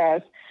those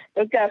guys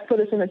put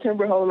us in a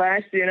timber hole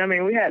last year. And I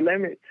mean, we had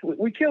limits.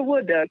 We killed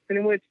wood ducks, and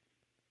in which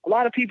a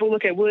lot of people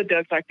look at wood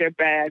ducks like they're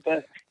bad,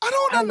 but I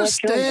don't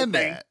understand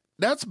that.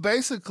 That's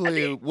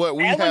basically what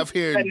we have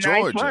here in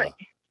Georgia.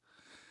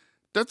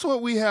 That's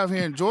what we have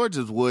here in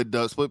Georgia is wood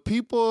ducks. But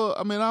people,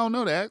 I mean, I don't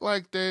know, they act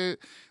like they're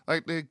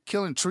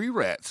killing tree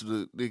rats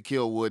to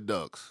kill wood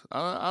ducks.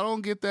 I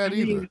don't get that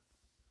either.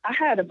 I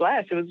had a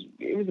blast.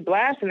 It was a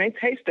blast, and they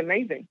taste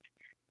amazing.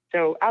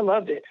 So I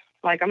loved it.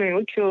 Like, I mean,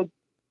 we killed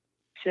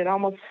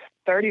almost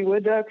 30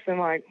 wood ducks in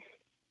like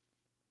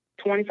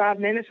 25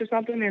 minutes or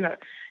something in a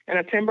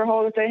timber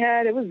hole that they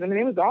had. It was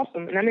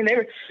awesome. And I mean,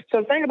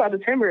 so the thing about the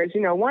timber is,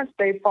 you know, once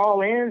they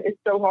fall in, it's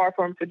so hard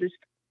for them to just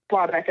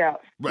fly back out.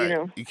 Right. You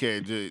know? You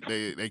can't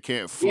they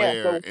can't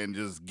flare and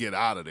just get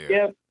out of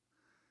there.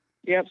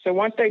 Yep. So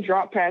once they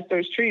drop past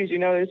those trees, you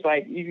know, it's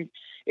like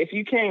if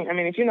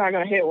you're not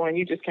going to hit one,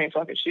 you just can't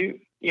fucking shoot,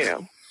 you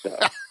know. So.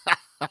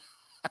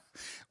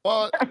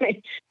 Well, I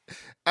mean,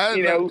 I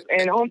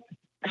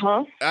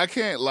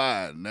can't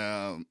lie.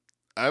 Now,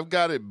 I've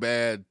got it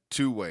bad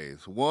 2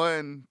 ways.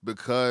 One,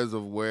 because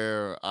of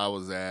where I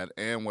was at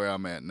and where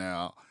I'm at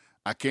now,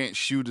 I can't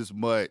shoot as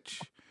much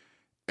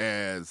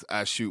as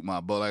I shoot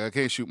my bow. Like, I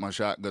can't shoot my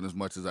shotgun as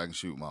much as I can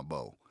shoot my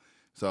bow.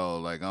 So,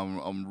 like,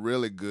 I'm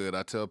really good.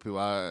 I tell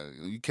people,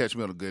 you catch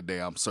me on a good day,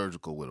 I'm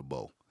surgical with a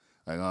bow.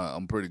 Like,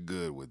 I'm pretty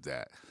good with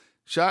that.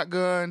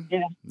 Shotgun,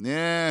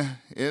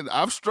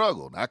 I've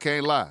struggled. I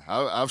can't lie.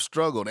 I've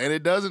struggled. And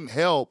it doesn't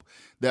help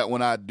that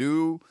when I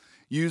do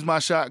use my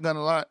shotgun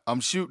a lot, I'm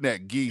shooting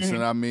at geese.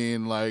 And I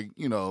mean, like,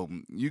 you know,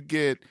 you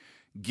get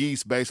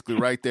geese basically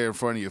right there in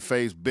front of your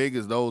face, big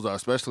as those are,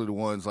 especially the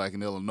ones like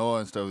in Illinois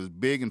and stuff, as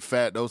big and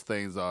fat those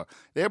things are.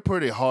 They're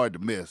pretty hard to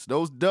miss.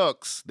 Those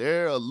ducks,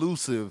 they're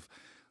elusive,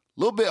 a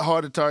little bit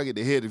hard to target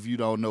to hit if you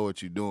don't know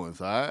what you're doing.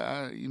 So,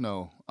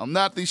 I'm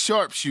not the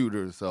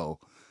sharpshooter, so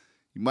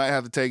you might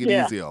have to take it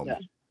easy on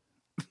me.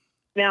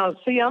 Now,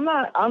 see, I'm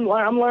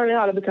learning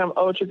how to become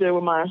ultra good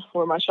with my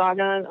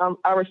shotgun.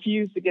 I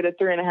refuse to get a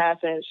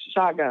 3.5-inch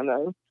shotgun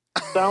though.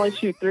 So I only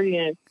shoot 3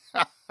 inch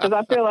because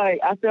I feel like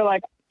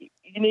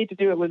you need to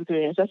do it with a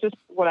 3-inch. That's just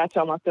what I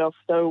tell myself.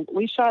 So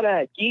we shot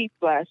at geese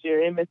last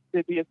year in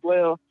Mississippi as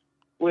well.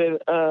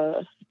 With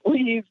we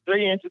used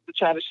 3 inches to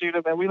try to shoot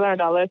them, and we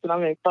learned our lesson. I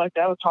mean, fuck,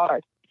 that was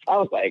hard. I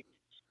was like,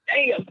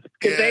 damn,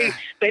 because they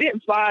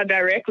didn't fly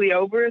directly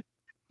over us,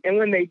 and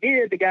when they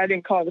did, the guy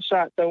didn't call the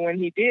shot. So when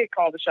he did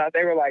call the shot,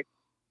 they were like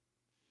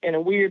in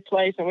a weird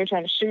place, and we were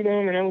trying to shoot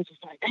them, and it was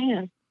just like,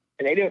 damn.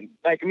 And they didn't,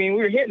 like, I mean,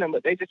 we were hitting them,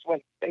 but they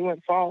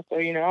wouldn't fall. So,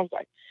 you know, I was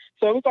like,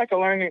 so it was like a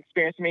learning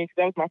experience for me, because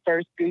that was my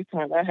first goose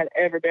hunt I had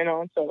ever been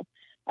on. So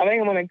I think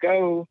I'm going to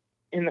go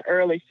in the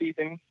early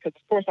season, because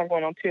of course I'm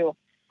going on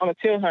a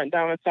teal hunt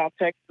down in South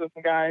Texas with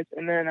some guys,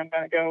 and then I'm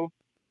going to go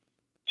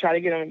try to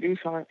get on a goose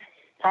hunt,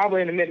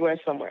 probably in the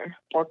Midwest somewhere,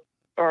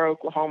 or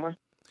Oklahoma.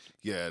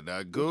 Yeah,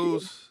 now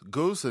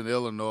goose in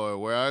Illinois,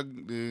 where I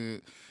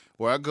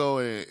go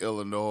in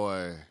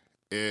Illinois,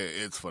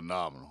 it's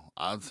phenomenal.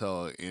 I'll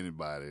tell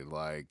anybody,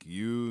 like,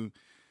 you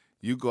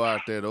go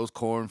out there, those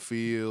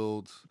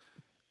cornfields,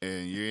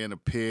 and you're in a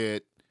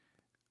pit,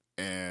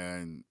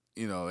 and,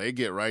 you know, they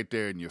get right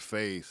there in your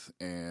face.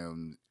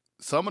 And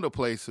some of the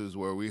places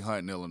where we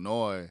hunt in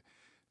Illinois,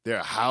 there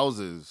are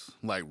houses,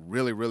 like,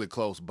 really, really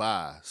close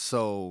by.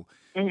 So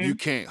you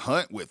can't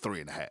hunt with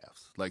 3.5s.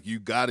 Like, you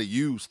got to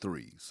use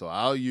 3. So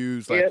I'll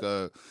use, like,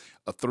 a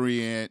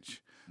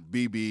 3-inch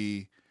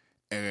BB,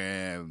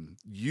 and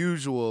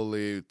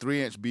usually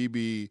 3-inch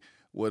BB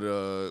with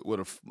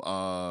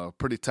a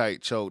pretty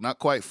tight choke, not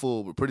quite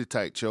full, but pretty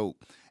tight choke,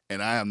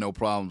 and I have no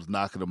problems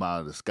knocking them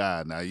out of the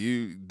sky. Now,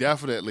 you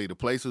definitely, the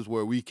places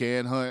where we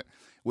can hunt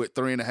with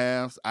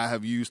 3.5s, I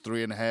have used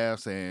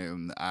 3.5s,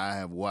 and I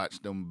have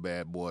watched them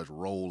bad boys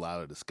roll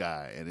out of the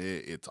sky, and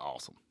it's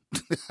awesome.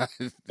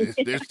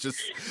 there's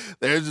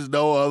just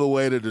no other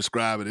way to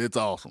describe it. It's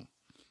awesome.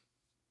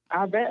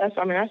 I bet.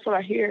 That's what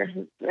I hear.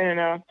 And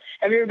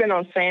have you ever been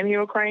on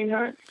sandhill crane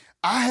hunt?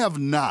 I have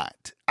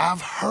not.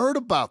 I've heard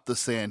about the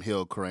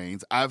sandhill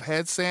cranes. I've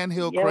had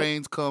sandhill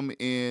cranes come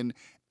in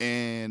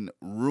and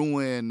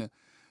ruin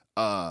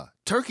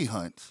turkey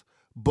hunts,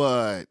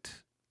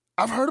 but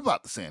I've heard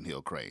about the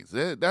sandhill cranes.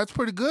 That's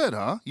pretty good,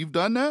 huh? You've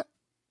done that?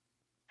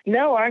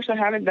 No, I actually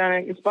haven't done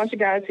it. It's a bunch of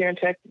guys here in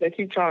Texas. They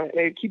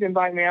keep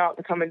inviting me out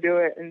to come and do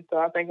it, and so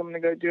I think I'm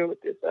going to go do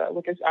it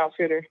with this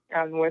outfitter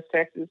out in West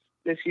Texas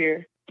this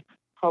year,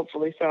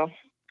 hopefully. So,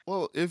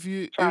 well, if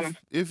you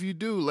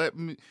do, let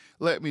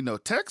me know.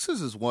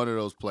 Texas is one of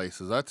those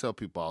places. I tell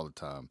people all the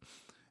time,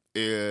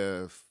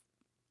 if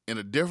in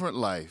a different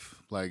life,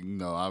 like, you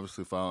know,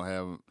 obviously if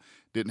I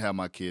didn't have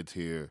my kids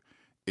here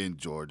in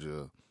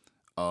Georgia,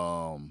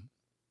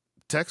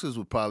 Texas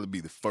would probably be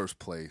the first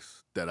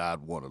place that I'd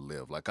want to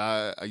live. Like,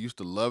 I used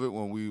to love it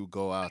when we would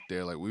go out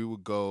there. Like, we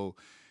would go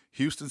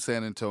Houston,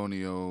 San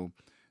Antonio,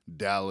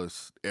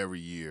 Dallas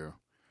every year.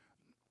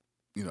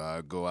 You know,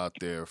 I'd go out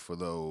there for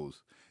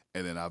those.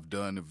 And then I've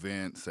done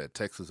events at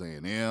Texas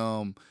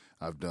A&M.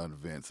 I've done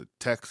events at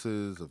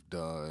Texas. I've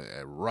done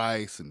at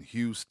Rice and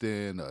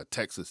Houston,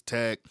 Texas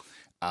Tech,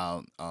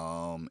 out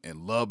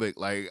in Lubbock.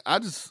 Like, I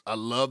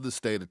love the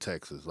state of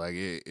Texas. Like,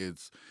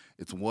 it's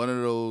one of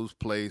those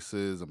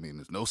places. I mean,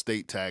 there's no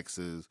state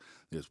taxes.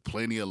 There's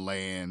plenty of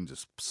land,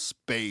 just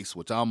space,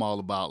 which I'm all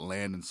about,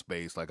 land and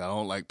space. Like, I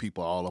don't like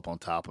people all up on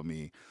top of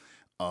me.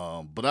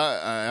 But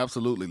I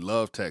absolutely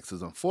love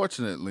Texas.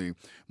 Unfortunately,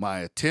 my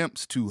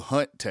attempts to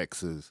hunt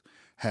Texas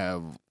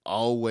have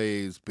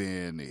always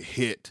been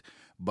hit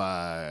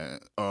by,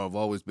 or have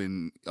always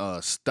been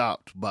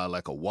stopped by,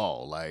 like, a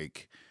wall.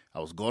 Like, I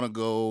was going to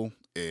go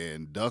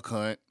and duck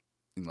hunt.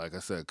 And like I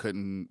said,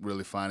 couldn't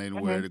really find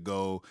anywhere to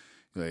go.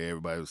 You know,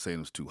 everybody was saying it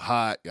was too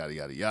hot, yada,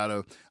 yada,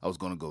 yada. I was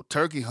going to go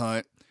turkey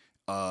hunt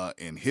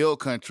in hill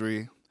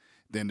country.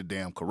 Then the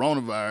damn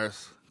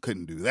coronavirus,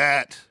 couldn't do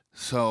that.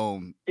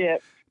 So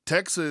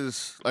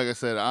Texas, like I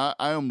said, I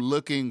am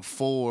looking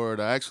forward.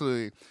 I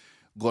actually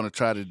going to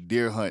try to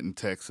deer hunt in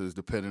Texas,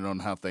 depending on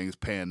how things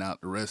pan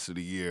out the rest of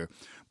the year.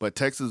 But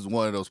Texas is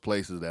one of those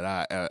places that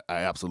I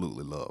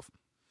absolutely love.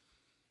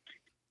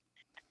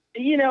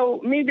 You know,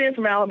 me being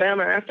from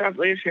Alabama, after I've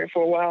lived here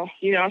for a while,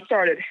 you know,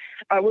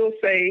 I will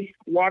say,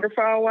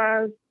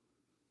 waterfowl-wise,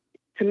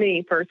 to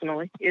me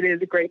personally, it is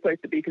a great place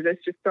to be, because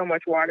there's just so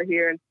much water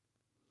here, and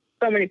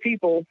so many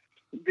people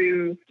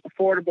do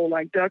affordable,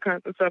 like, duck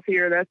hunts and stuff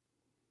here. That's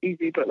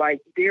easy. But,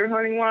 like, deer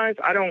hunting-wise,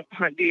 I don't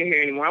hunt deer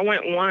here anymore. I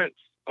went once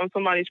on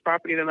somebody's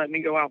property. They let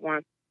me go out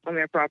once on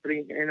their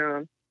property.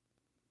 And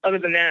other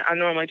than that, I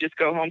normally just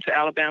go home to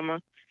Alabama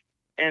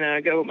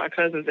and go with my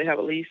cousins. They have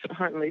a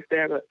hunting lease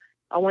there. But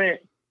I went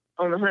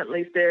on the hunt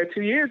lease there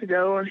 2 years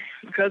ago, and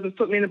my cousins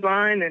put me in the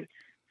blind, and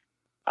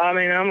I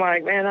mean, I'm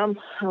like, man, I'm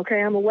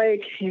okay, I'm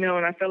awake, you know,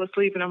 and I fell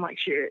asleep, and I'm like,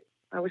 shit,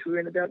 I wish we were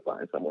in the duck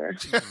blind somewhere.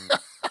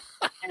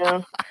 You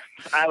know,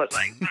 I was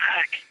like, fuck.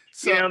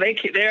 So, you know,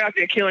 they're out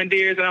there killing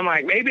deers, and I'm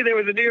like, maybe there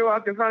was a deer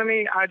walking in front of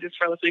me. I just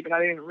fell asleep, and I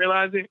didn't even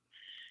realize it,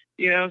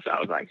 you know, so I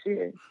was like,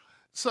 shit.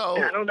 So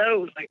and I don't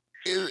know. Like,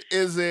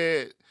 is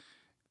it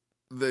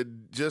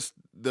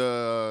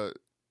the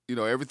you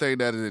know, everything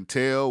that is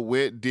entailed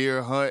with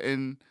deer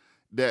hunting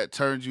that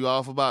turns you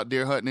off about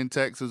deer hunting in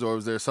Texas, or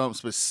is there something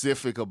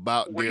specific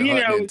about deer You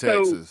hunting know, in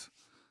Texas?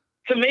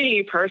 To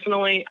me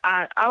personally,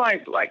 I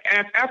like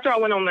after I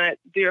went on that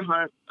deer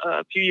hunt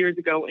a few years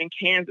ago in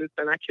Kansas,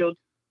 and I killed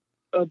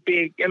a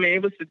big. I mean,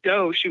 it was the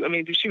doe. She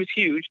was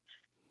huge.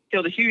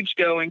 Killed a huge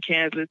doe in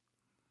Kansas,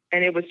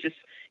 and it was just,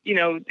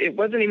 it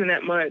wasn't even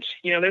that much.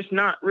 There's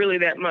not really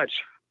that much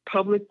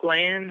public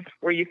land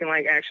where you can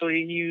like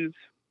actually use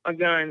a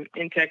gun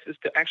in Texas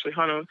to actually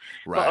hunt on.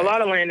 Right. But a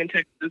lot of land in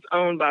Texas is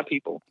owned by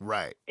people.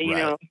 Right.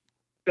 And,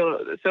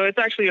 so it's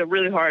actually a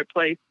really hard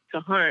place to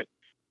hunt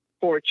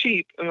for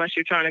cheap unless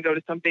you're trying to go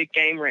to some big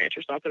game ranch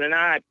or something. And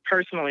I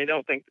personally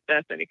don't think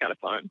that's any kind of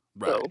fun.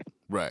 Right. So,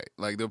 right.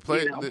 Like the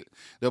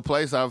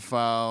place I've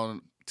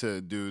found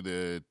to do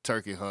the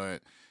turkey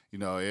hunt,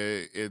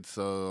 it's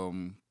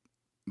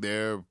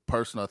their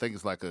personal, I think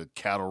it's like a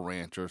cattle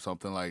ranch or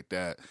something like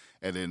that,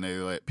 and then they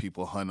let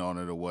people hunt on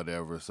it or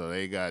whatever. So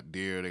they got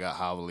deer, they got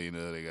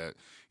javelina, they got,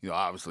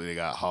 obviously they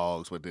got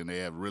hogs, but then they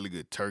have really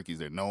good turkeys.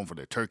 They're known for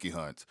their turkey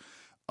hunts.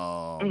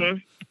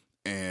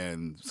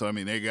 And so, I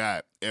mean, they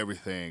got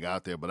everything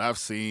out there, but I've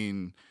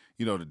seen,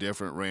 the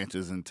different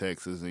ranches in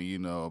Texas,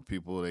 and,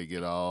 people, they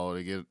get all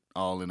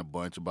in a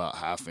bunch about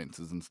high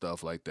fences and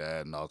stuff like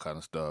that and all kind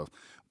of stuff.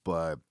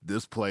 But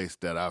this place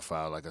that I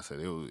found, like I said,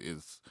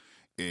 it's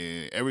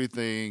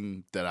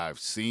everything that I've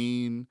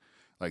seen,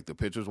 like the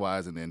pictures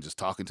wise, and then just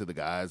talking to the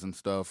guys and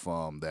stuff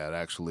that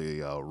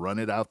actually run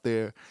it out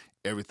there,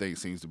 everything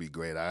seems to be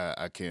great.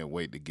 I can't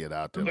wait to get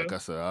out there. Like I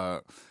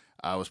said,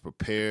 I was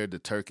prepared to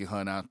turkey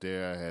hunt out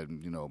there. I had,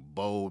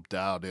 bow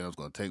dialed in. I was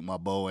going to take my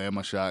bow and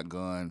my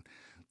shotgun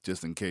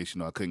just in case,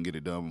 I couldn't get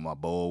it done with my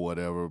bow or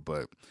whatever.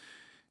 But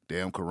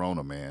damn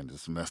Corona, man,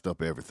 just messed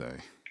up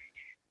everything.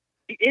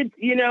 It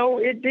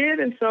did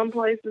in some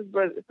places,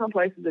 but some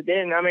places it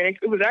didn't. I mean,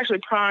 it was actually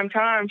prime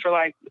time for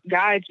like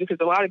guides, because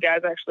a lot of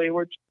guys actually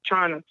were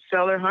trying to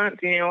sell their hunts.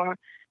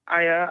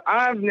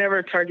 I've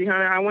never turkey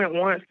hunted. I went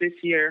once this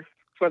year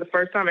for the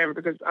first time ever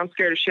because I'm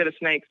scared of shit of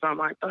snakes. So I'm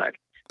like, fuck.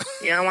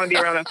 I want to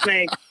be around a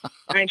snake.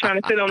 I ain't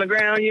trying to sit on the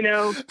ground, And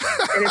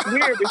it's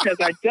weird because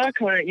I duck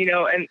hunt,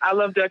 and I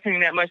love duck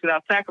hunting that much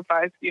without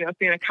sacrifice, seeing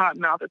a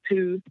cottonmouth or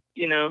two,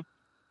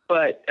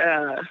 But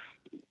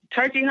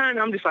turkey hunting,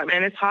 I'm just like,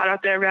 man, it's hot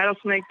out there,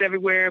 rattlesnakes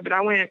everywhere. But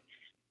I went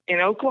in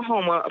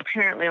Oklahoma,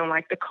 apparently on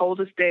like the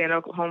coldest day in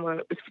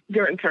Oklahoma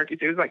during turkey.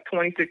 So it was like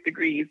 26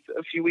 degrees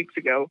a few weeks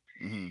ago.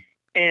 Mm-hmm.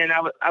 And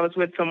I was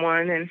with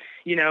someone, and,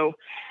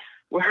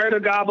 we heard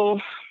a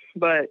gobble.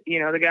 But,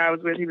 the guy I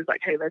was with, he was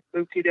like, hey, let's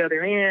move to the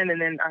other end.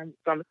 And then I'm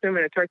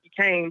assuming a turkey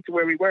came to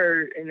where we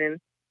were. And then,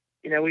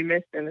 we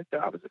missed him. And so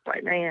I was just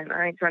like, man,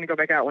 I ain't trying to go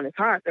back out when it's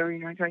hot, though. I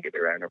ain't trying to get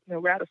around no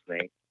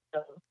rattlesnake.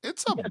 So.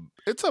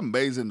 It's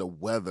amazing the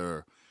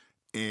weather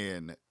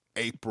in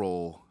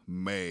April,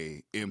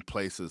 May in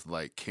places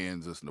like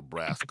Kansas,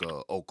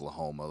 Nebraska,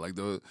 Oklahoma. Like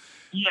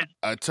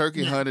I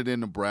turkey hunted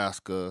in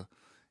Nebraska.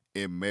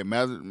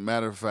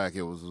 Matter of fact,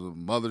 it was a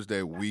Mother's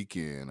Day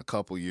weekend a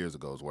couple years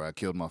ago where I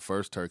killed my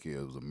first turkey.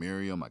 It was a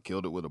Miriam. I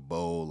killed it with a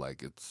bow.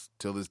 Like, it's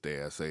till this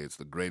day, I say it's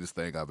the greatest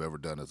thing I've ever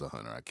done as a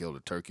hunter. I killed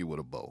a turkey with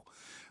a bow.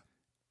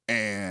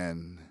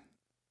 And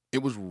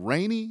it was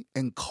rainy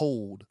and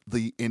cold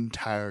the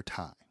entire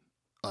time.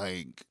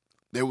 Like,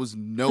 there was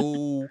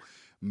no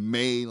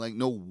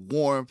no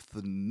warmth,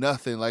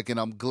 nothing. Like, and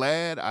I'm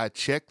glad I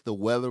checked the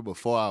weather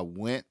before I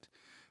went,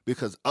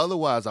 because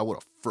otherwise I would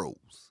have froze.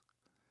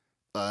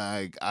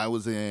 Like, I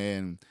was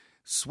in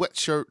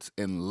sweatshirts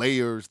and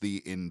layers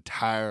the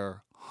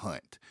entire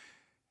hunt.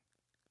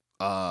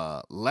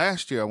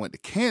 Last year I went to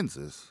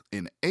Kansas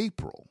in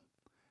April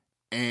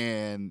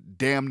and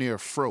damn near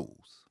froze.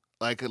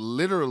 Like,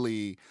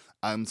 literally,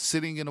 I'm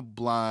sitting in a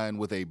blind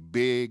with a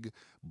big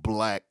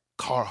black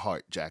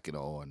Carhartt jacket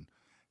on,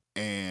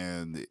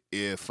 and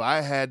if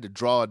I had to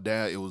draw it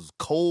down, it was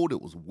cold,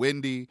 it was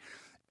windy,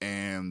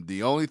 and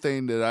the only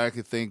thing that I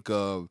could think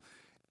of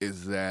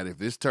is that if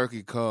this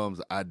turkey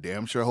comes, I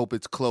damn sure hope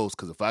it's close,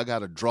 because if I got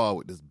to draw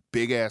with this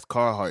big-ass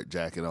Carhartt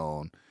jacket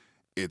on,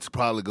 it's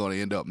probably going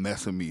to end up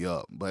messing me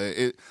up. But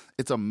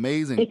it's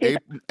amazing.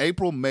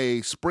 April,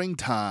 May,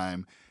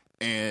 springtime,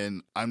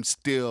 and I'm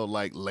still,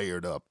 like,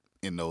 layered up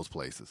in those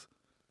places.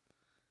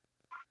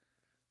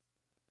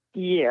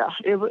 Yeah,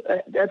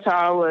 that's how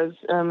I was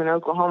in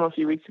Oklahoma a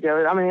few weeks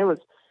ago. I mean,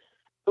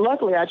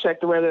 luckily I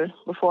checked the weather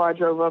before I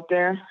drove up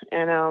there,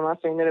 and I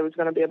seen that it was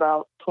going to be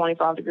about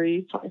 25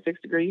 degrees, 26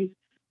 degrees.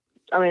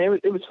 I mean,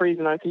 it was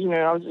freezing though,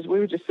 because we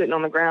were just sitting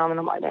on the ground, and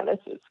I'm like, man, this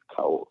is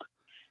cold.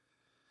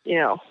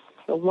 The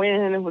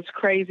wind, it was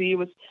crazy. It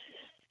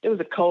was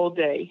a cold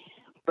day,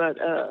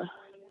 but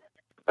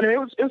I mean, it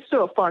was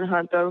still a fun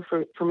hunt though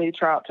for me to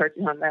try out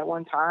turkey hunting that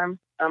one time.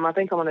 I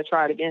think I'm going to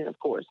try it again, of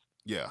course.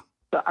 Yeah.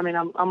 But I mean,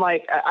 I'm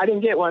like, I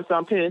didn't get one, so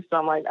I'm pissed. So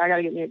I'm like, I got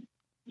to get me a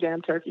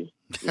damn turkey,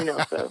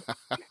 so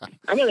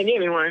I'm going to get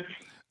me one.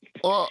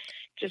 Well,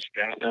 just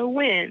don't know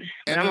when,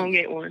 but I'm going to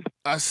get one.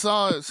 I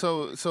saw it.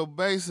 So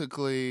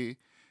basically,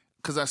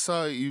 because I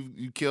saw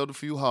you killed a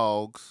few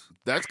hogs.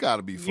 That's got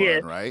to be fun,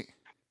 yes. Right?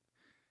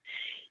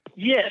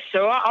 Yes,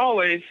 so I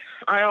always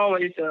try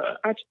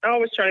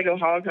to go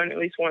hog hunt at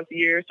least once a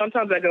year.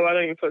 Sometimes I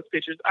don't even post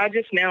pictures. I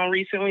just now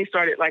recently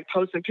started like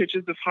posting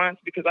pictures of hunts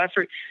because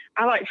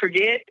I like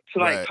forget to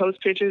like Right.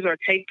 post pictures or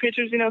take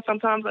pictures. You know,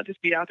 sometimes I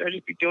just be out there,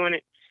 just be doing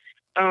it.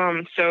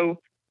 So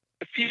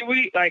a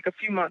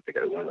few months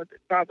ago, when was it?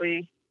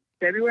 Probably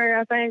February,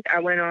 I think. I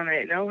went on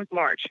it was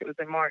March. It was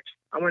in March.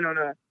 I went on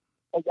a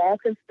walk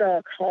and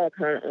stalk hog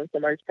hunt on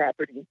somebody's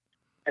property,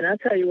 and I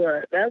tell you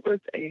what, that was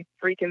a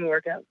freaking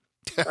workout.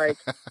 Like,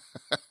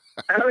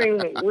 I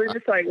mean, we're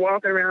just like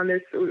walking around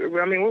this. I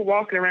mean, we're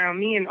walking around,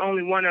 me and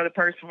only one other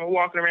person. We're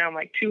walking around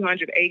like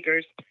 200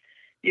 acres,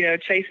 you know,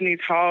 chasing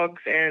these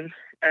hogs. And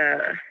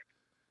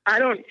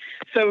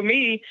so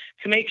me,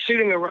 to make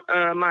shooting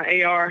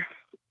my AR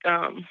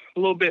a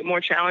little bit more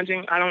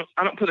challenging, I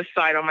don't put a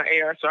sight on my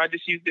AR. So I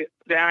just use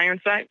the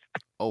iron sights.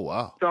 Oh,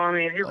 wow. So, I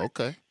mean,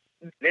 Okay.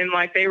 And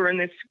like they were in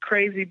this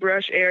crazy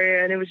brush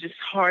area, and it was just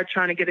hard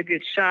trying to get a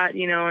good shot,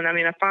 you know. And I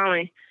mean, I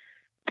finally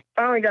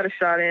got a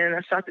shot in.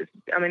 I shot this.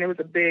 I mean, it was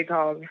a big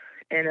hog,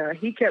 and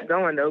he kept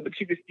going though. But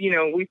you could, you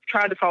know, we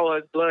tried to follow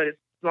his blood as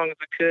long as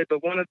we could.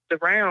 But one of the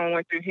round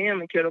went through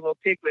him and killed a little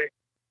piglet.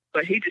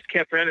 But he just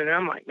kept running, and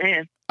I'm like,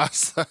 man, I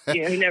saw,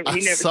 you know, he never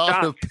saw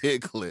stopped. the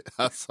piglet.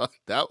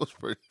 That was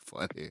pretty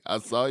funny. I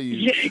saw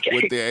you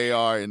with the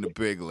AR and the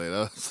piglet. I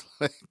was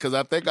like, because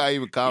I think I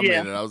even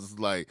commented. Yeah. I was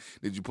like,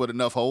 did you put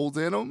enough holes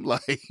in them?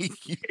 Like,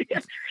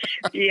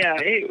 Yeah,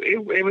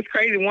 it was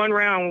crazy. One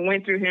round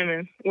went through him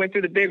and went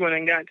through the big one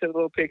and got to the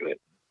little piglet.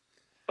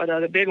 But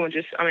the big one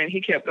just, I mean, he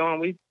kept going.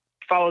 We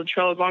followed the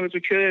trail as long as we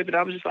could, but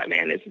I was just like,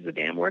 man, this is a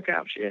damn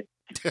workout shit.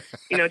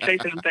 You know,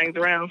 chasing them things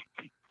around.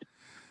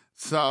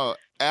 So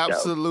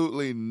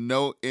absolutely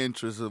no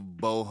interest of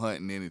bow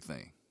hunting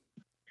anything.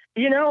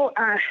 You know,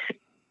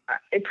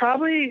 it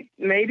probably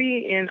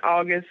maybe in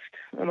August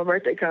when my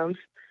birthday comes.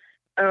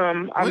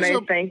 I may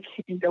think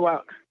and go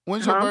out.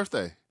 When's your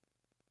birthday?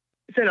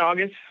 It's in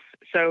August.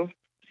 So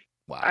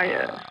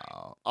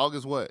wow.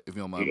 August what, if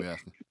you don't mind me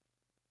asking?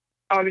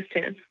 August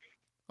 10th.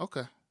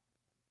 Okay.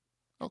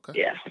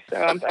 Yeah. So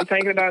I'm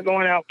thinking about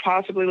going out,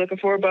 possibly looking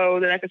for a bow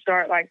that I can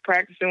start like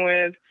practicing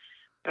with.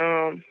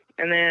 And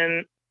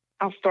then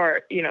I'll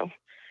start, you know,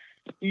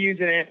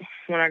 using it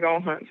when I go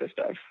on hunts and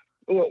stuff.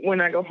 When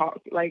I go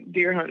like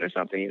deer hunting or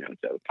something, you know,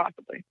 so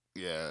possibly.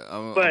 Yeah.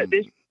 I'm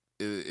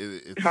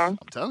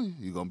telling you,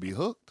 you're going to be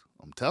hooked.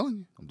 I'm telling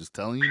you. I'm just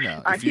telling you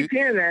now. I keep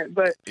hearing that,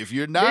 but if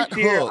you're not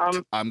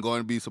hooked, I'm going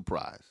to be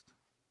surprised.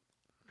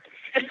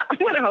 I'm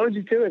going to hold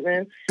you to it,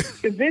 man.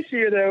 Because this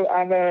year, though,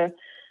 I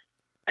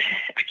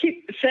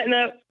keep setting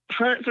up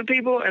hunts with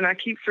people, and I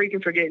keep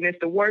freaking forgetting. It's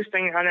the worst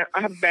thing. I know.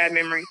 I have a bad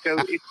memory, so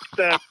it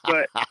sucks.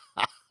 But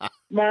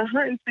my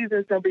hunting season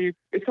is gonna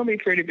be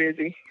pretty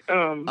busy.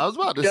 I was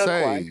about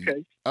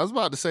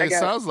to say. It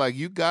sounds like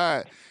you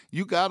got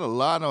a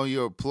lot on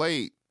your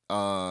plate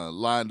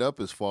lined up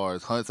as far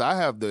as hunts. I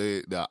have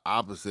the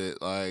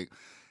opposite. Like,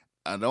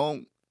 I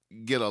don't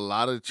get a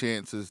lot of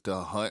chances to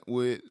hunt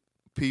with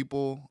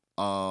people.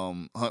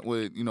 Hunt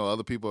with, you know,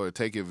 other people or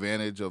take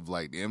advantage of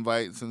like the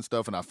invites and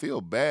stuff. And I feel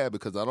bad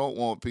because I don't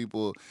want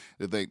people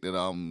to think that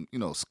I'm, you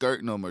know,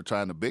 skirting them or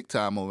trying to big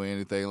time them or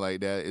anything like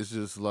that. It's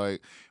just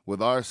like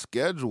with our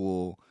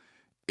schedule,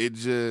 it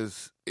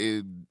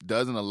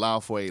doesn't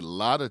allow for a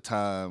lot of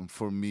time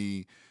for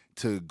me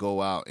to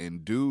go out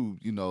and do,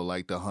 you know,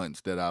 like the hunts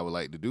that I would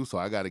like to do. So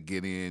I got to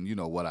get in, you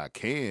know, what I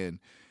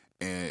can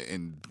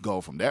and go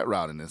from that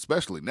route. And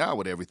especially now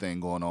with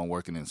everything going on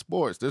working in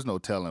sports, there's no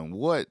telling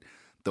what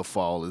the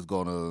fall is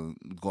gonna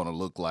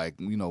look like,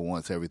 you know,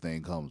 once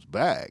everything comes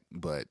back.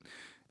 But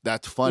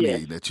that's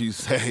funny that you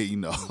say, you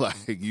know,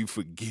 like you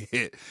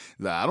forget.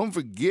 Like, I don't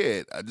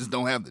forget. I just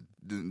don't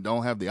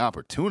have the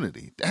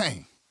opportunity.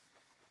 Dang.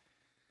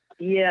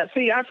 Yeah.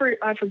 See, I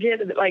forget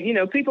that, like, you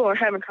know, people are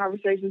having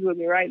conversations with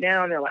me right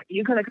now, and they're like,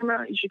 "You gonna come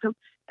out? You should come."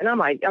 And I'm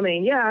like, I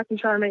mean, yeah, I can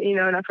try to make, you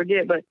know, and I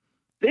forget, but.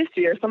 This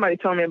year, somebody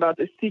told me about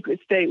this secret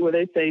state where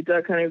they say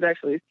duck hunting is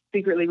actually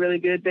secretly really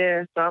good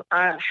there. So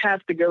I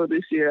have to go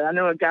this year. I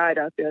know a guide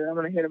out there. I'm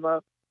going to hit him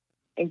up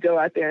and go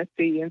out there and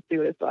see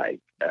what it's like.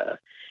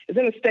 It's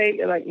in a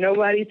state that like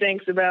nobody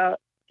thinks about,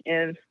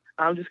 and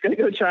I'm just going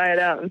to go try it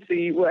out and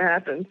see what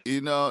happens. You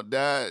know,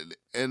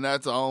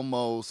 that's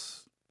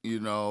almost,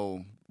 you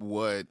know,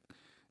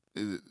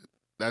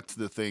 that's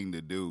the thing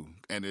to do.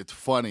 And it's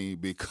funny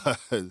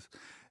because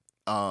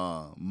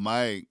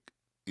Mike,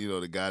 you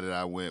know, the guy that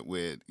I went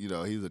with, you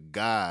know, he's a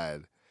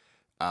guide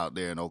out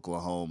there in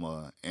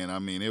Oklahoma. And I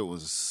mean, it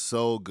was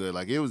so good.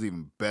 Like, it was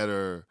even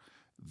better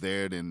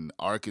there than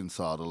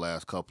Arkansas the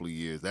last couple of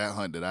years. That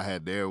hunt that I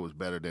had there was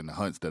better than the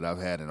hunts that I've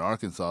had in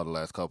Arkansas the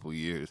last couple of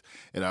years.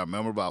 And I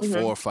remember about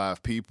 4 or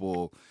 5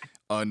 people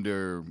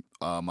under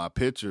my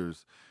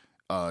pictures,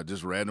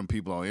 just random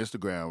people on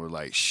Instagram were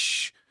like,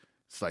 shh.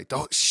 It's like,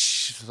 don't, shh.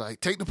 shh, like,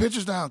 take the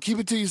pictures down. Keep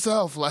it to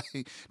yourself.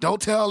 Like,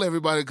 don't tell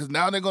everybody because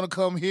now they're going to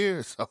come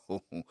here.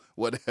 So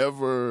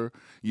whatever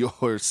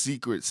your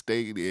secret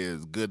state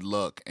is, good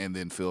luck, and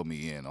then fill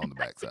me in on the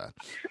backside.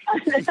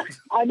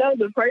 I know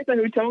the person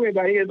who told me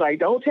about it is like,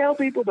 don't tell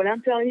people, but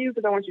I'm telling you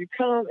because I want you to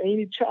come and you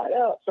need to try it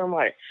out. So I'm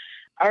like,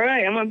 all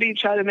right, I'm going to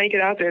try to make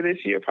it out there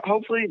this year.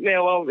 Hopefully,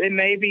 well, it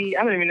may be,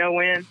 I don't even know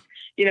when.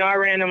 You know,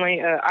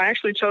 I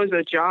actually chose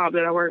a job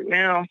that I work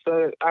now.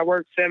 So I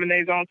work 7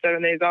 days on,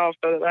 7 days off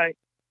so that like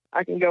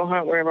I can go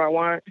hunt wherever I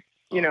want,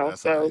 you know.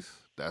 That's so nice.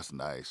 That's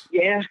nice.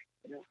 Yeah.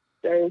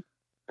 So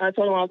I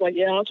told him, I was like,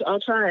 yeah, I'll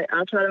try it.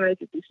 I'll try to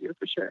make it this year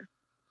for sure.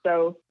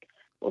 So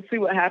we'll see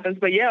what happens.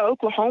 But yeah,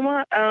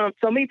 Oklahoma.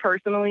 So me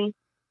personally,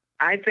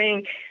 I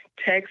think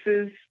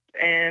Texas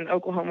and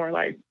Oklahoma are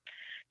like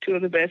two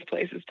of the best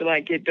places to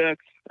like get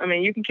ducks. I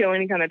mean, you can kill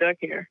any kind of duck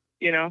here,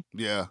 you know.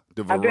 Yeah,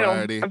 the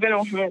variety. I've been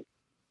on hunts.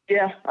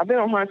 Yeah, I've been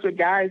on hunts with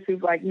guys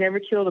who've like never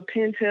killed a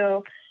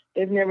pintail.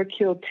 They've never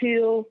killed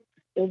teal.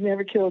 They've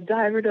never killed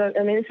diver duck.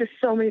 I mean, it's just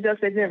so many ducks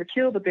they've never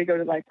killed, but they go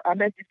to like, I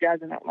met these guys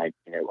in like,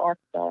 you know,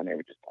 Arkansas, and they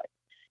were just like,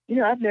 you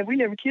know, we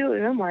never killed it.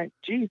 And I'm like,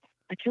 geez,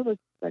 I kill those,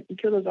 like, we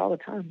kill those all the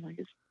time. Like,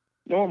 it's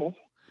normal,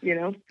 you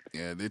know?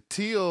 Yeah, the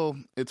teal,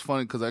 it's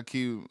funny because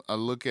I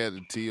look at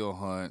the teal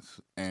hunts,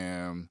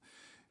 and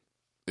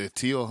the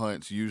teal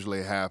hunts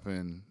usually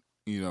happen,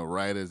 you know,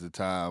 right as the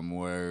time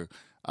where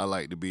I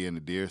like to be in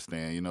the deer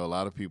stand. You know, a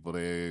lot of people,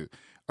 they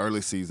early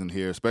season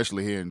here,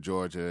 especially here in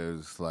Georgia,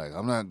 is like,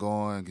 I'm not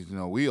going because, you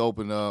know, we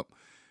open up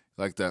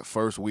like that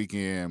first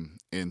weekend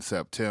in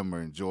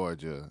September in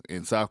Georgia.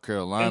 In South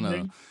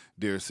Carolina,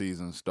 deer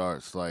season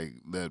starts like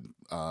that,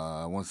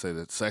 I want to say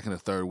the second or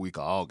third week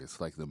of August,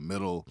 like the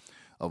middle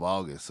of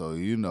August. So,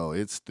 you know,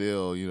 it's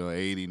still, you know,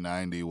 80,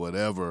 90,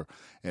 whatever.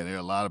 And there are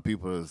a lot of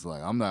people that's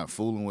like, I'm not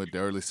fooling with the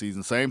early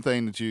season. Same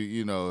thing that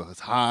you know,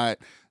 it's hot,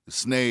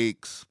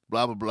 snakes,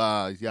 blah, blah,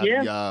 blah,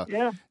 yada,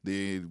 yada.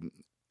 Yeah.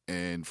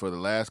 And for the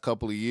last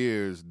couple of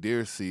years,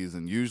 deer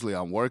season, usually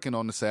I'm working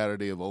on the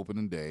Saturday of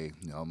opening day.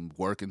 You know, I'm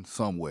working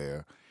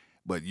somewhere.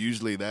 But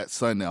usually that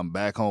Sunday, I'm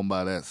back home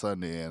by that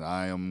Sunday, and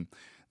I am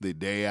the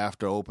day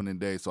after opening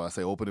day. So I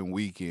say opening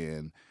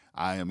weekend,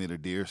 I am in a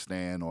deer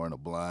stand or in a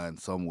blind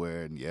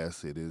somewhere. And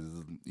yes, it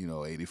is, you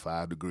know,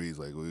 85 degrees.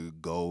 Like we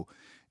go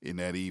in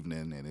that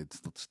evening, and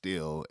it's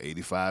still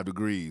 85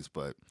 degrees.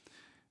 But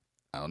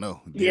I don't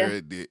know.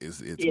 Deer,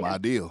 it's my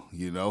deal,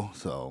 you know?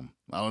 So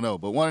I don't know.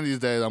 But one of these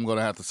days, I'm going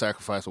to have to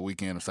sacrifice a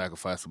weekend or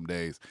sacrifice some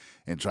days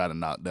and try to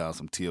knock down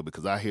some teal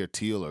because I hear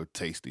teal are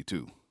tasty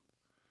too.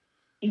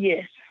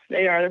 Yes,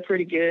 they are. They're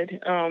pretty good.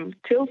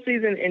 Teal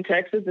season in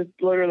Texas is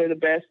literally the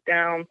best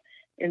down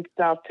in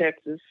South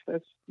Texas.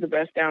 That's the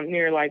best down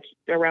near, like,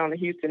 around the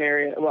Houston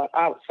area, well,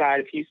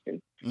 outside of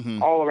Houston,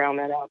 all around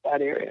that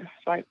outside area.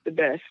 It's like the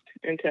best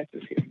in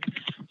Texas here.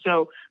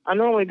 So I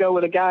normally go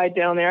with a guide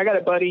down there. I got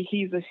a buddy.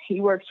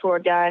 He works for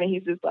a guide, and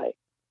he's just like,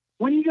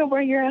 when are you going to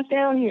bring your ass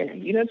down here?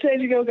 You know, tell you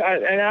to go.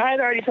 And I had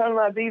already told him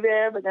I'd be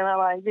there, but then I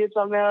like did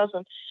something else.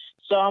 And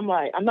so I'm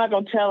like, I'm not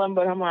going to tell him,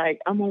 but I'm like,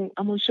 I'm going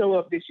to show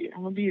up this year.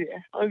 I'm going to be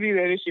there. I'm going to be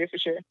there this year for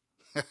sure.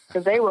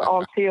 Because they were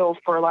on teal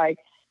for like,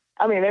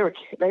 I mean,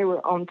 they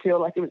were on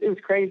teal like it was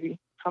crazy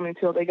how many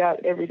teal they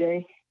got every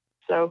day.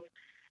 So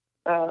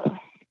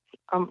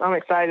I'm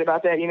excited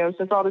about that. You know,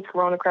 since all this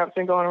Corona crap's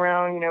been going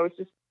around, you know,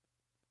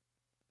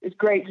 it's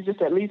great to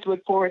just at least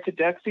look forward to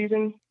duck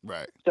season.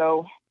 Right.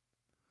 So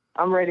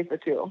I'm ready for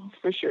teal,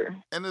 for sure.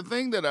 And the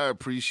thing that I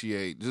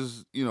appreciate,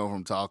 just, you know,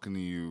 from talking to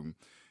you,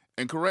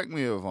 and correct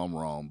me if I'm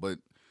wrong, but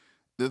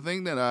the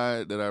thing that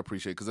I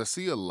appreciate, because I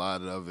see a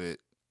lot of it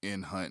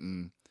in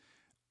hunting,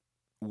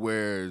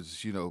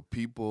 whereas, you know,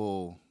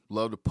 people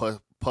love to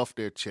puff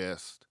their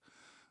chest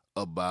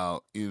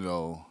about, you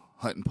know,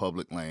 hunting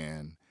public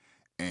land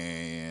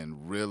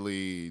and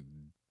really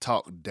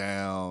talk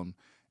down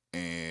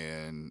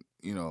and,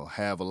 you know,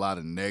 have a lot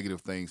of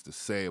negative things to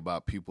say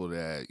about people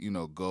that, you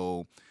know,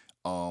 go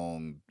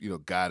on, you know,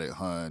 guided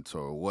hunts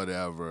or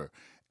whatever.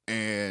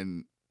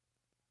 And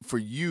for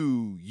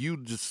you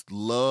just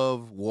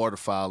love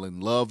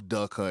waterfowling, love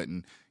duck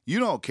hunting. You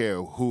don't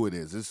care who it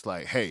is. It's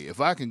like, hey, if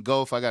I got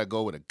to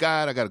go with a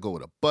guide, I got to go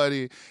with a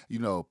buddy, you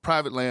know,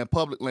 private land,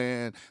 public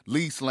land,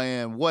 lease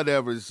land,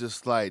 whatever. It's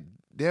just like,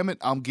 damn it,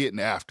 I'm getting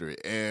after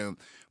it. And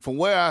from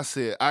where I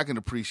sit, I can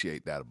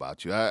appreciate that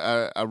about you.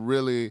 I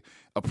really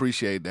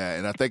appreciate that.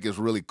 And I think it's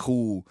really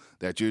cool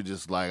that you're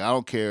just like, I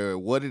don't care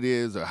what it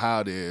is or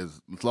how it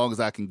is. As long as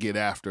I can get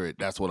after it,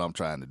 that's what I'm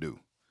trying to do.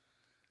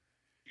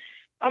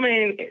 I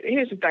mean,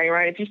 here's the thing,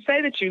 right? If you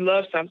say that you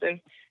love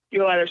something,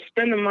 you'll either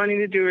spend the money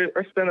to do it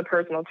or spend the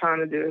personal time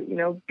to do it. You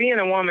know, being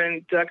a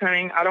woman, duck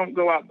hunting, I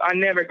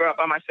never go out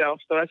by myself.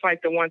 So that's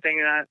like the one thing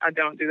that I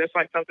don't do. That's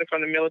like something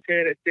from the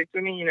military that sticks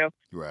with me, you know,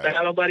 right. The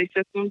hello buddy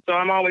system. So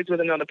I'm always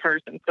with another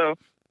person. So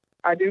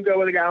I do go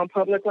with a guy on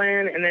public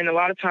land, and then a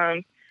lot of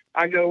times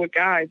I go with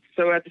guides.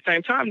 So at the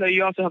same time, though,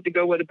 you also have to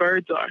go where the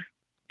birds are.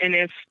 And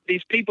if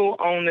these people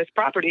own this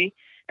property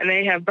and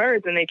they have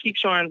birds and they keep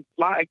showing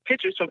like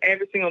pictures from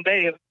every single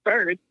day of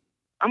birds,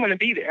 I'm going to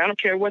be there. I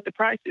don't care what the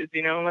price is,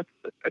 unless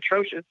it's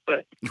atrocious,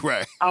 but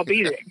right. I'll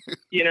be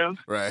there,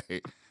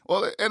 Right.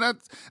 Well, and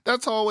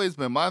that's always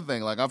been my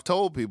thing. Like I've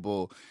told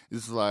people,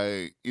 it's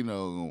like,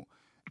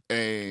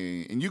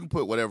 and you can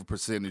put whatever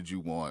percentage you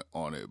want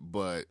on it,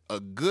 but a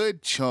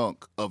good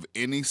chunk of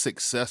any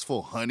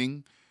successful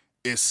hunting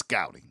is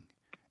scouting.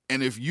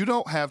 And if you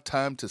don't have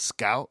time to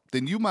scout,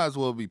 then you might as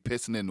well be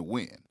pissing in the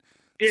wind.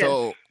 Yes.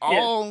 So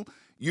all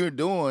you're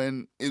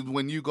doing is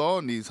when you go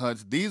on these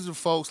hunts, these are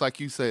folks, like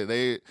you said,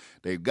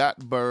 they've got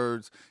the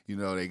birds,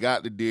 they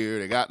got the deer,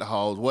 they got the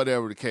hogs,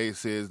 whatever the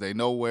case is, they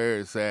know where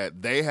it's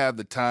at. They have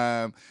the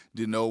time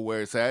to know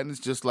where it's at. And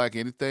it's just like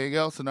anything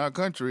else in our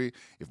country.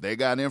 If they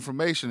got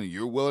information and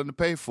you're willing to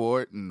pay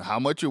for it and how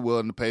much you're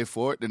willing to pay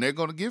for it, then they're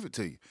going to give it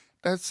to you.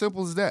 That's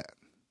simple as that.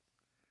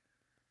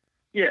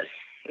 Yes.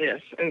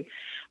 And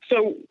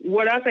so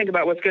what I think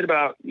about what's good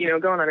about,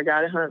 going on a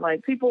guided hunt,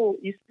 like people,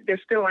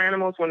 they're still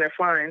animals when they're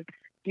flying.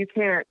 You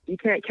can't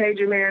cage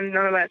them in,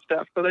 none of that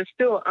stuff. So they're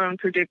still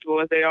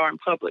unpredictable as they are on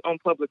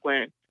public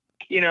land,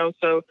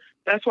 so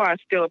that's why I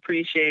still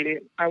appreciate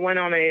it. I went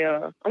on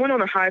a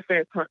high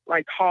fence hunt,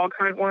 like hog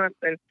hunt once,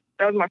 and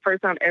that was my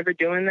first time ever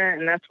doing that.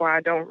 And that's why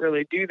I don't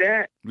really do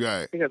that.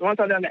 Right. Because once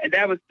I've done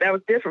that was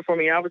different for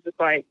me. I was just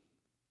like,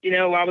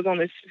 I was on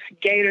this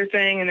gator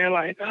thing and they're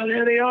like, oh,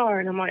 there they are.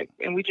 And I'm like,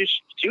 and we just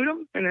shoot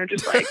them and they're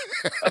just like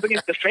up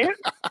against the fence.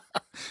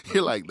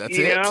 You're like, that's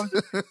it.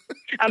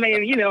 I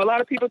mean, a lot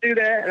of people do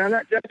that and I'm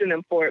not judging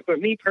them for it. But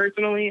me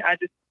personally,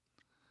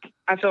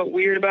 I felt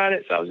weird about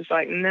it. So I was just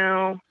like,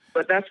 no.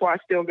 But that's why I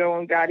still go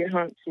on guided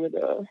hunts for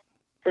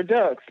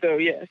ducks. So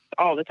yes,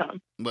 all the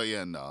time. But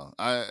yeah, no,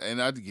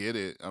 I get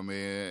it. I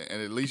mean,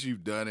 and at least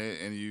you've done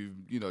it and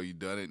you've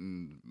done it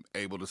and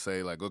able to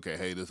say like, okay,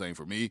 hey, this ain't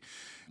for me.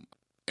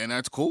 And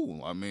that's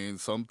cool. I mean,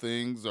 some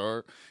things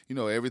are,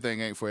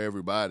 everything ain't for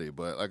everybody.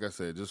 But like I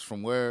said, just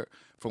from where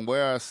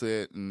I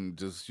sit and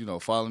just,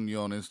 following you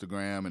on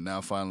Instagram and now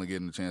finally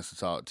getting a chance to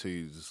talk to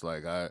you, just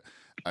like I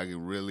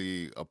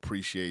really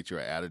appreciate your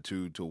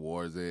attitude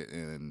towards it.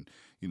 And,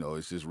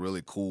 it's just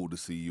really cool to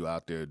see you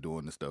out there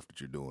doing the stuff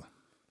that you're doing.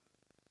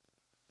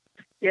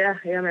 Yeah,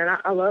 man,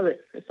 I love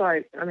it. It's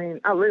like, I mean,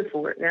 I live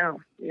for it now.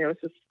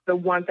 It's just the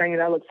one thing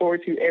that I look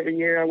forward to every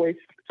year. I waste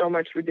so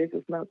much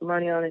ridiculous amounts of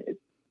money on it. It's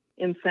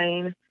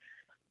insane,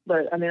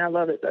 but I mean, I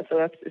love it.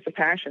 So it's a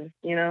passion,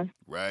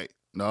 Right.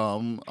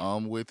 No,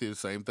 I'm with you.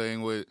 Same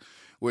thing with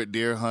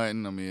deer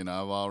hunting. I mean,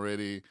 I've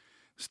already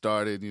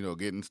started,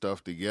 getting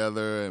stuff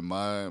together, and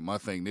my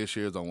thing this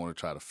year is I want to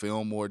try to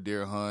film more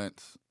deer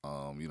hunts.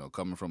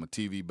 Coming from a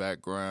TV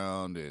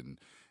background, and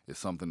it's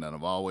something that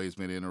I've always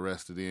been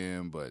interested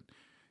in, but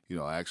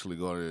actually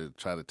going to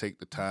try to take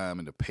the time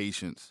and the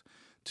patience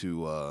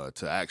to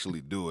actually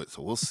do it.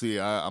 So we'll see.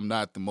 I'm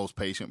not the most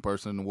patient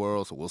person in the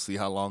world, so we'll see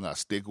how long I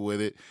stick with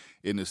it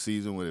in the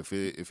season. If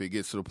it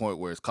gets to the point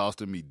where it's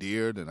costing me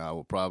dear, then I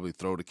will probably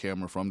throw the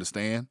camera from the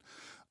stand,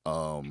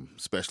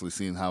 especially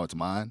seeing how it's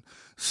mine.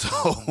 So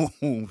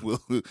that's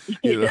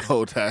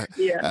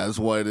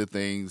one of the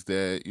things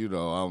that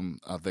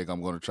I think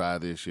I'm going to try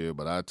this year.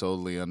 But I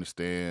totally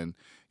understand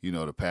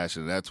the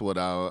passion. That's what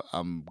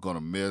I'm going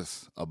to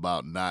miss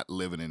about not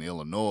living in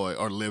Illinois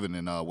or living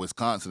in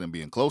Wisconsin and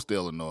being close to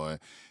Illinois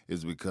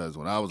is because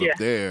when I was up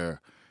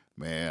there,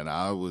 man,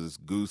 I was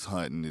goose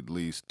hunting at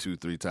least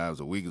 2-3 times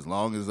a week. As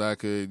long as I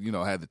could,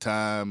 had the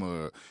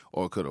time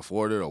or could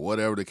afford it or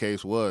whatever the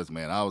case was,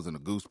 man, I was in a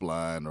goose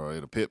blind or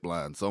in a pit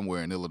blind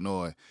somewhere in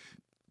Illinois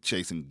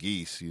chasing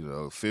geese,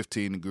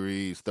 15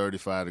 degrees,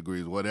 35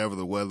 degrees, whatever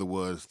the weather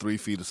was, 3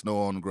 feet of snow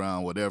on the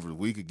ground, whatever. If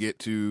we could get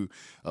to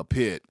a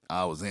pit,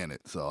 I was in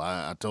it. So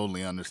I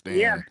totally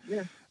understand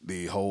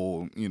the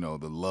whole,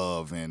 the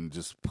love and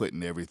just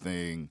putting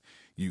everything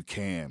you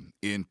can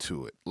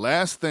into it.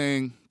 Last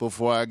thing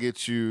before I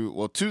get you,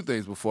 well, 2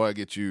 things before I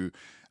get you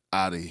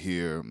out of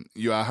here.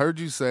 I heard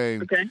you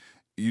say,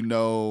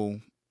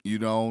 you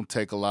don't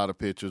take a lot of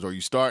pictures, or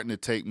you're starting to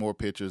take more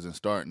pictures and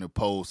starting to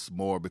post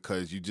more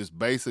because you just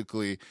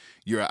basically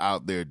you're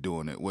out there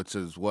doing it, which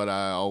is what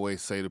I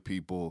always say to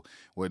people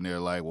when they're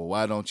like, well,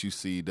 why don't you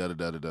see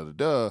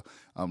da-da-da-da-da-da?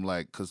 I'm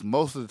like, because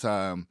most of the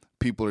time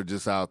people are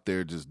just out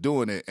there just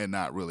doing it and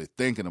not really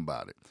thinking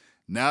about it.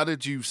 Now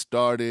that you've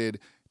started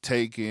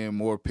taking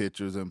more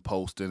pictures and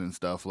posting and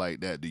stuff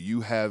like that, do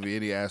you have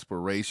any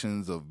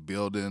aspirations of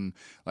building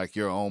like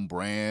your own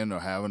brand or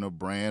having a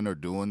brand or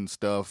doing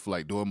stuff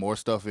like doing more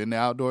stuff in the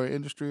outdoor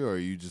industry, or are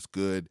you just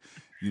good,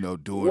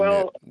 doing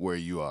it where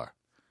you are?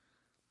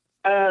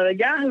 The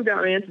guy who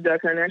got me into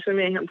duck hunting, actually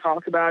me and him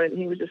talked about it, and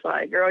he was just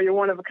like, girl, you're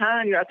one of a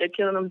kind. You're out there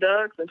killing them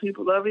ducks and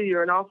people love you.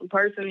 You're an awesome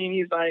person. And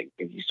he's like,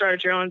 if you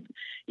started your own,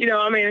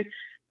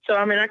 So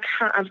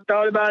I've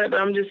thought about it, but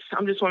I'm just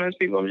one of those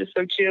people. I'm just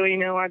so chill,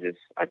 I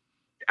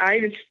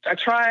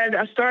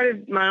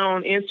started my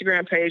own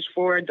Instagram page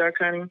for duck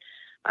hunting.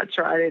 I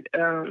tried it,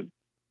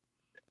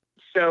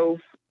 so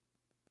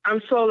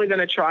I'm slowly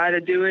gonna try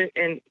to do it.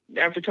 And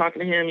after talking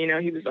to him,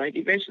 he was like,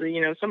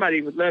 eventually,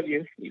 somebody would love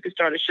you. You could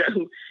start a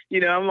show.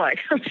 I'm like,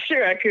 I'm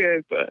sure I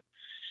could, but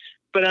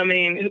I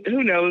mean,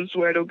 who knows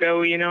where it'll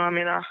go?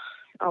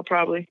 I'll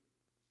probably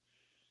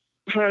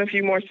hunt a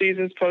few more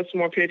seasons, post some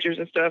more pictures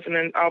and stuff, and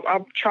then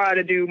I'll try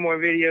to do more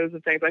videos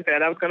and things like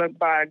that. I was going to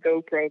buy a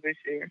GoPro this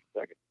year,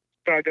 so I could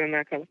start doing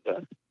that kind of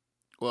stuff.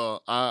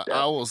 Well,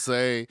 I will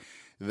say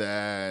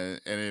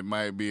that, and it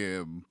might be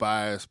a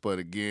bias, but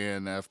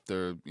again,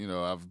 after,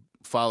 I've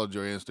followed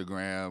your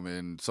Instagram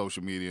and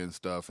social media and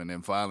stuff, and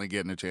then finally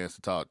getting a chance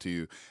to talk to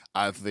you,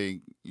 I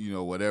think,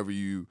 whatever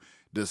you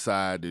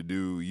decide to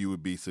do, you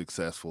would be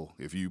successful.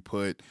 If you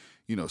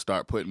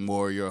start putting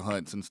more of your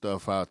hunts and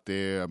stuff out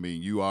there, I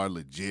mean, you are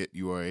legit.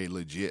 You are a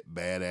legit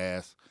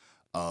badass.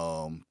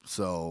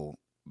 So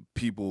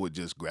people would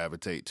just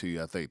gravitate to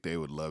you. I think they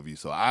would love you.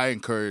 So I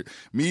encourage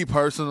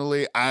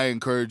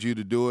you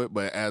to do it.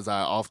 But as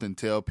I often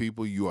tell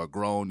people, you are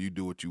grown. You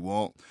do what you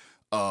want.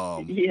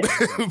 Yeah.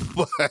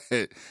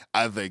 But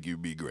I think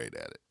you'd be great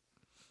at it.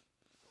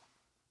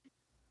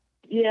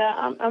 Yeah,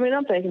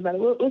 I'm thinking about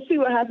it. We'll see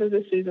what happens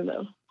this season,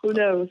 though. Who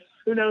knows?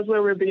 Who knows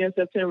where we'll be in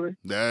September?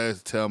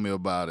 Tell me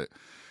about it.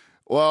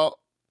 Well,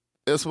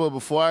 Isma,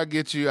 before I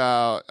get you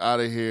out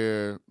of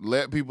here,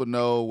 let people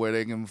know where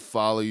they can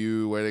follow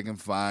you, where they can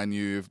find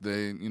you, if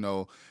they,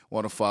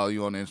 want to follow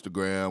you on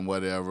Instagram,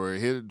 whatever.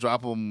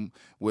 Drop them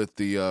with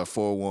the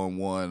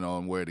 411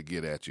 on where to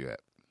get at you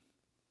at.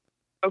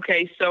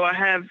 Okay, so I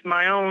have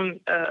my own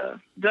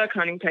duck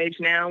hunting page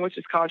now, which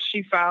is called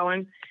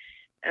Fowlin.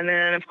 And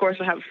then, of course,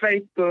 I have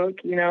Facebook.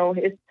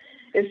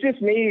 It's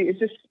just me. It's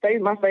just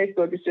my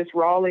Facebook is just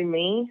rawly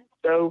me.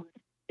 So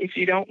if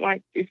you don't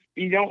like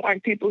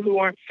people who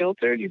aren't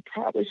filtered, you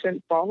probably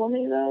shouldn't follow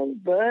me though.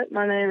 But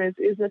my name is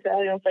Isma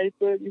Talley on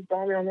Facebook. You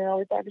find me on there all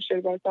the time to shit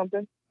about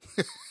something.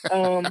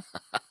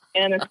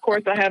 And of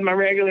course, I have my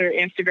regular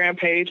Instagram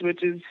page,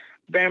 which is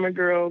Bama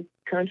Girl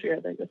Country.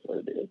 I think that's what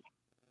it is.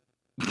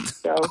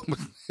 So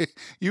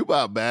you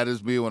about bad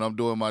as me when I'm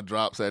doing my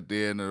drops at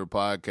the end of the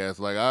podcast.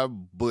 Like, I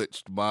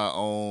butched my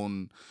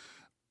own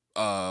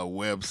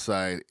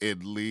website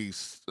at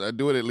least. I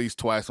do it at least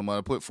twice a month.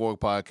 I put 4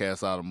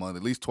 podcasts out a month.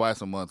 At least twice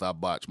a month I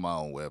botch my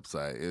own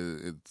website.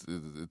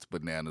 It's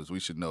bananas. We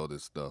should know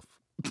this stuff.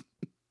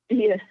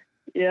 Yeah.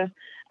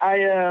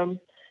 I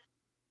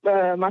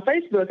my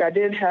Facebook, I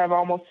did have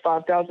almost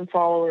 5,000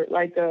 followers,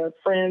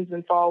 friends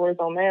and followers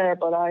on there,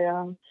 but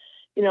I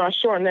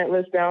shortened that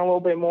list down a little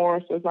bit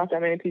more, so it's not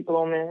that many people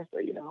on there.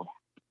 So,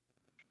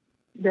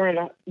 during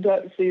the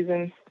duck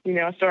season,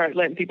 I started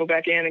letting people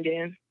back in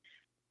again.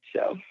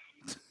 So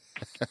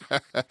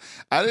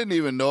I didn't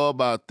even know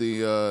about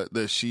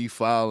the She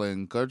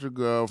Fowlin, country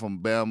girl from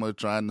Bama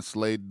trying to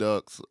slay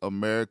ducks,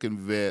 American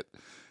vet.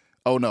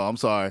 Oh no, I'm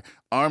sorry,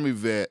 Army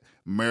vet,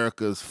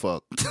 America's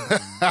fucked.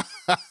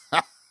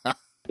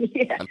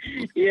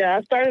 Yeah.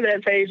 I started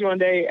that page one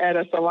day at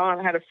a salon.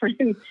 I had a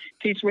friend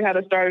teach me how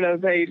to start another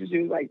page, and she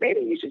was like,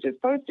 "Maybe you should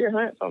just post your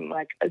hunts on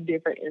a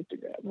different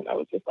Instagram." And I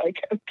was just like,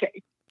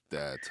 "Okay."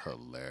 That's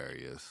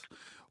hilarious.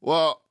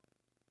 Well,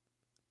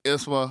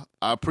 Isma,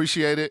 I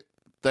appreciate it.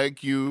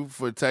 Thank you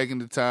for taking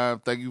the time.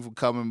 Thank you for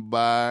coming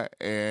by,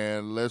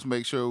 and let's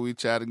make sure we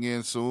chat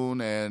again soon,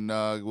 and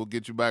we'll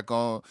get you back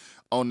on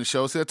the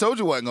show. See, I told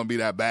you it wasn't going to be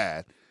that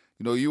bad.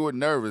 You were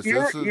nervous.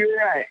 You're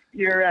right.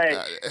 You're right.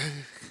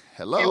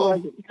 Hello. It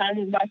wasn't. Time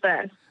went by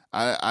fast.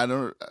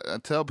 I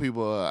tell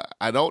people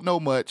I don't know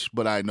much,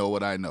 but I know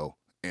what I know,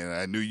 and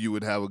I knew you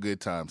would have a good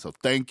time. So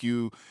thank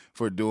you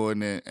for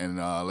doing it, and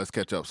let's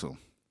catch up soon.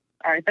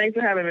 All right. Thanks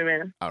for having me,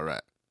 man. All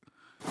right.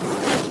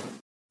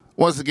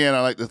 Once again,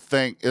 I'd like to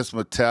thank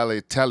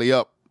Isma Talley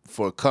up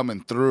for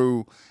coming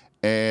through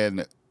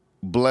and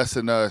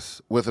blessing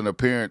us with an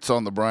appearance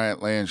on the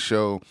Bryant Land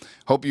Show.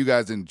 Hope you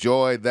guys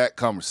enjoyed that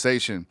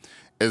conversation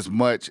as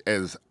much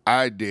as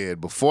I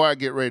did. Before I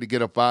get ready to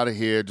get up out of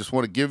here, just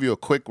want to give you a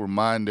quick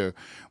reminder,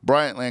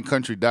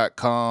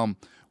 BryantLandCountry.com,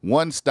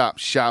 one-stop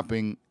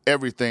shopping,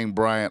 everything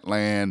Bryant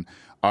Land.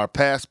 Our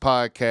past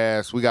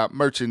podcasts, we got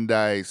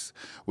merchandise,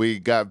 we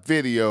got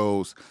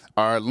videos,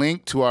 our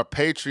link to our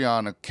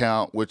Patreon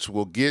account, which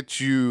will get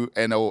you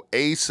an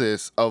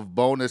oasis of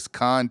bonus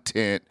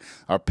content.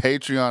 Our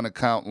Patreon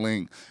account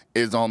link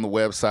is on the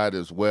website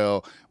as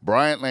well,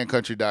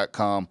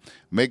 BryantLandCountry.com.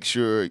 Make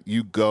sure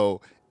you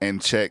go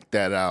and check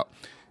that out.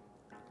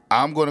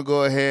 I'm going to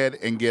go ahead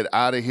and get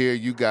out of here.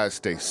 You guys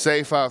stay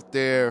safe out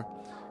there.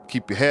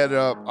 Keep your head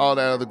up, all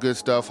that other good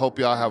stuff. Hope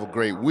y'all have a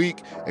great week,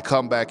 and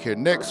come back here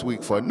next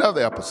week for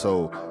another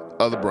episode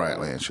of The Bryant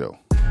Land Show.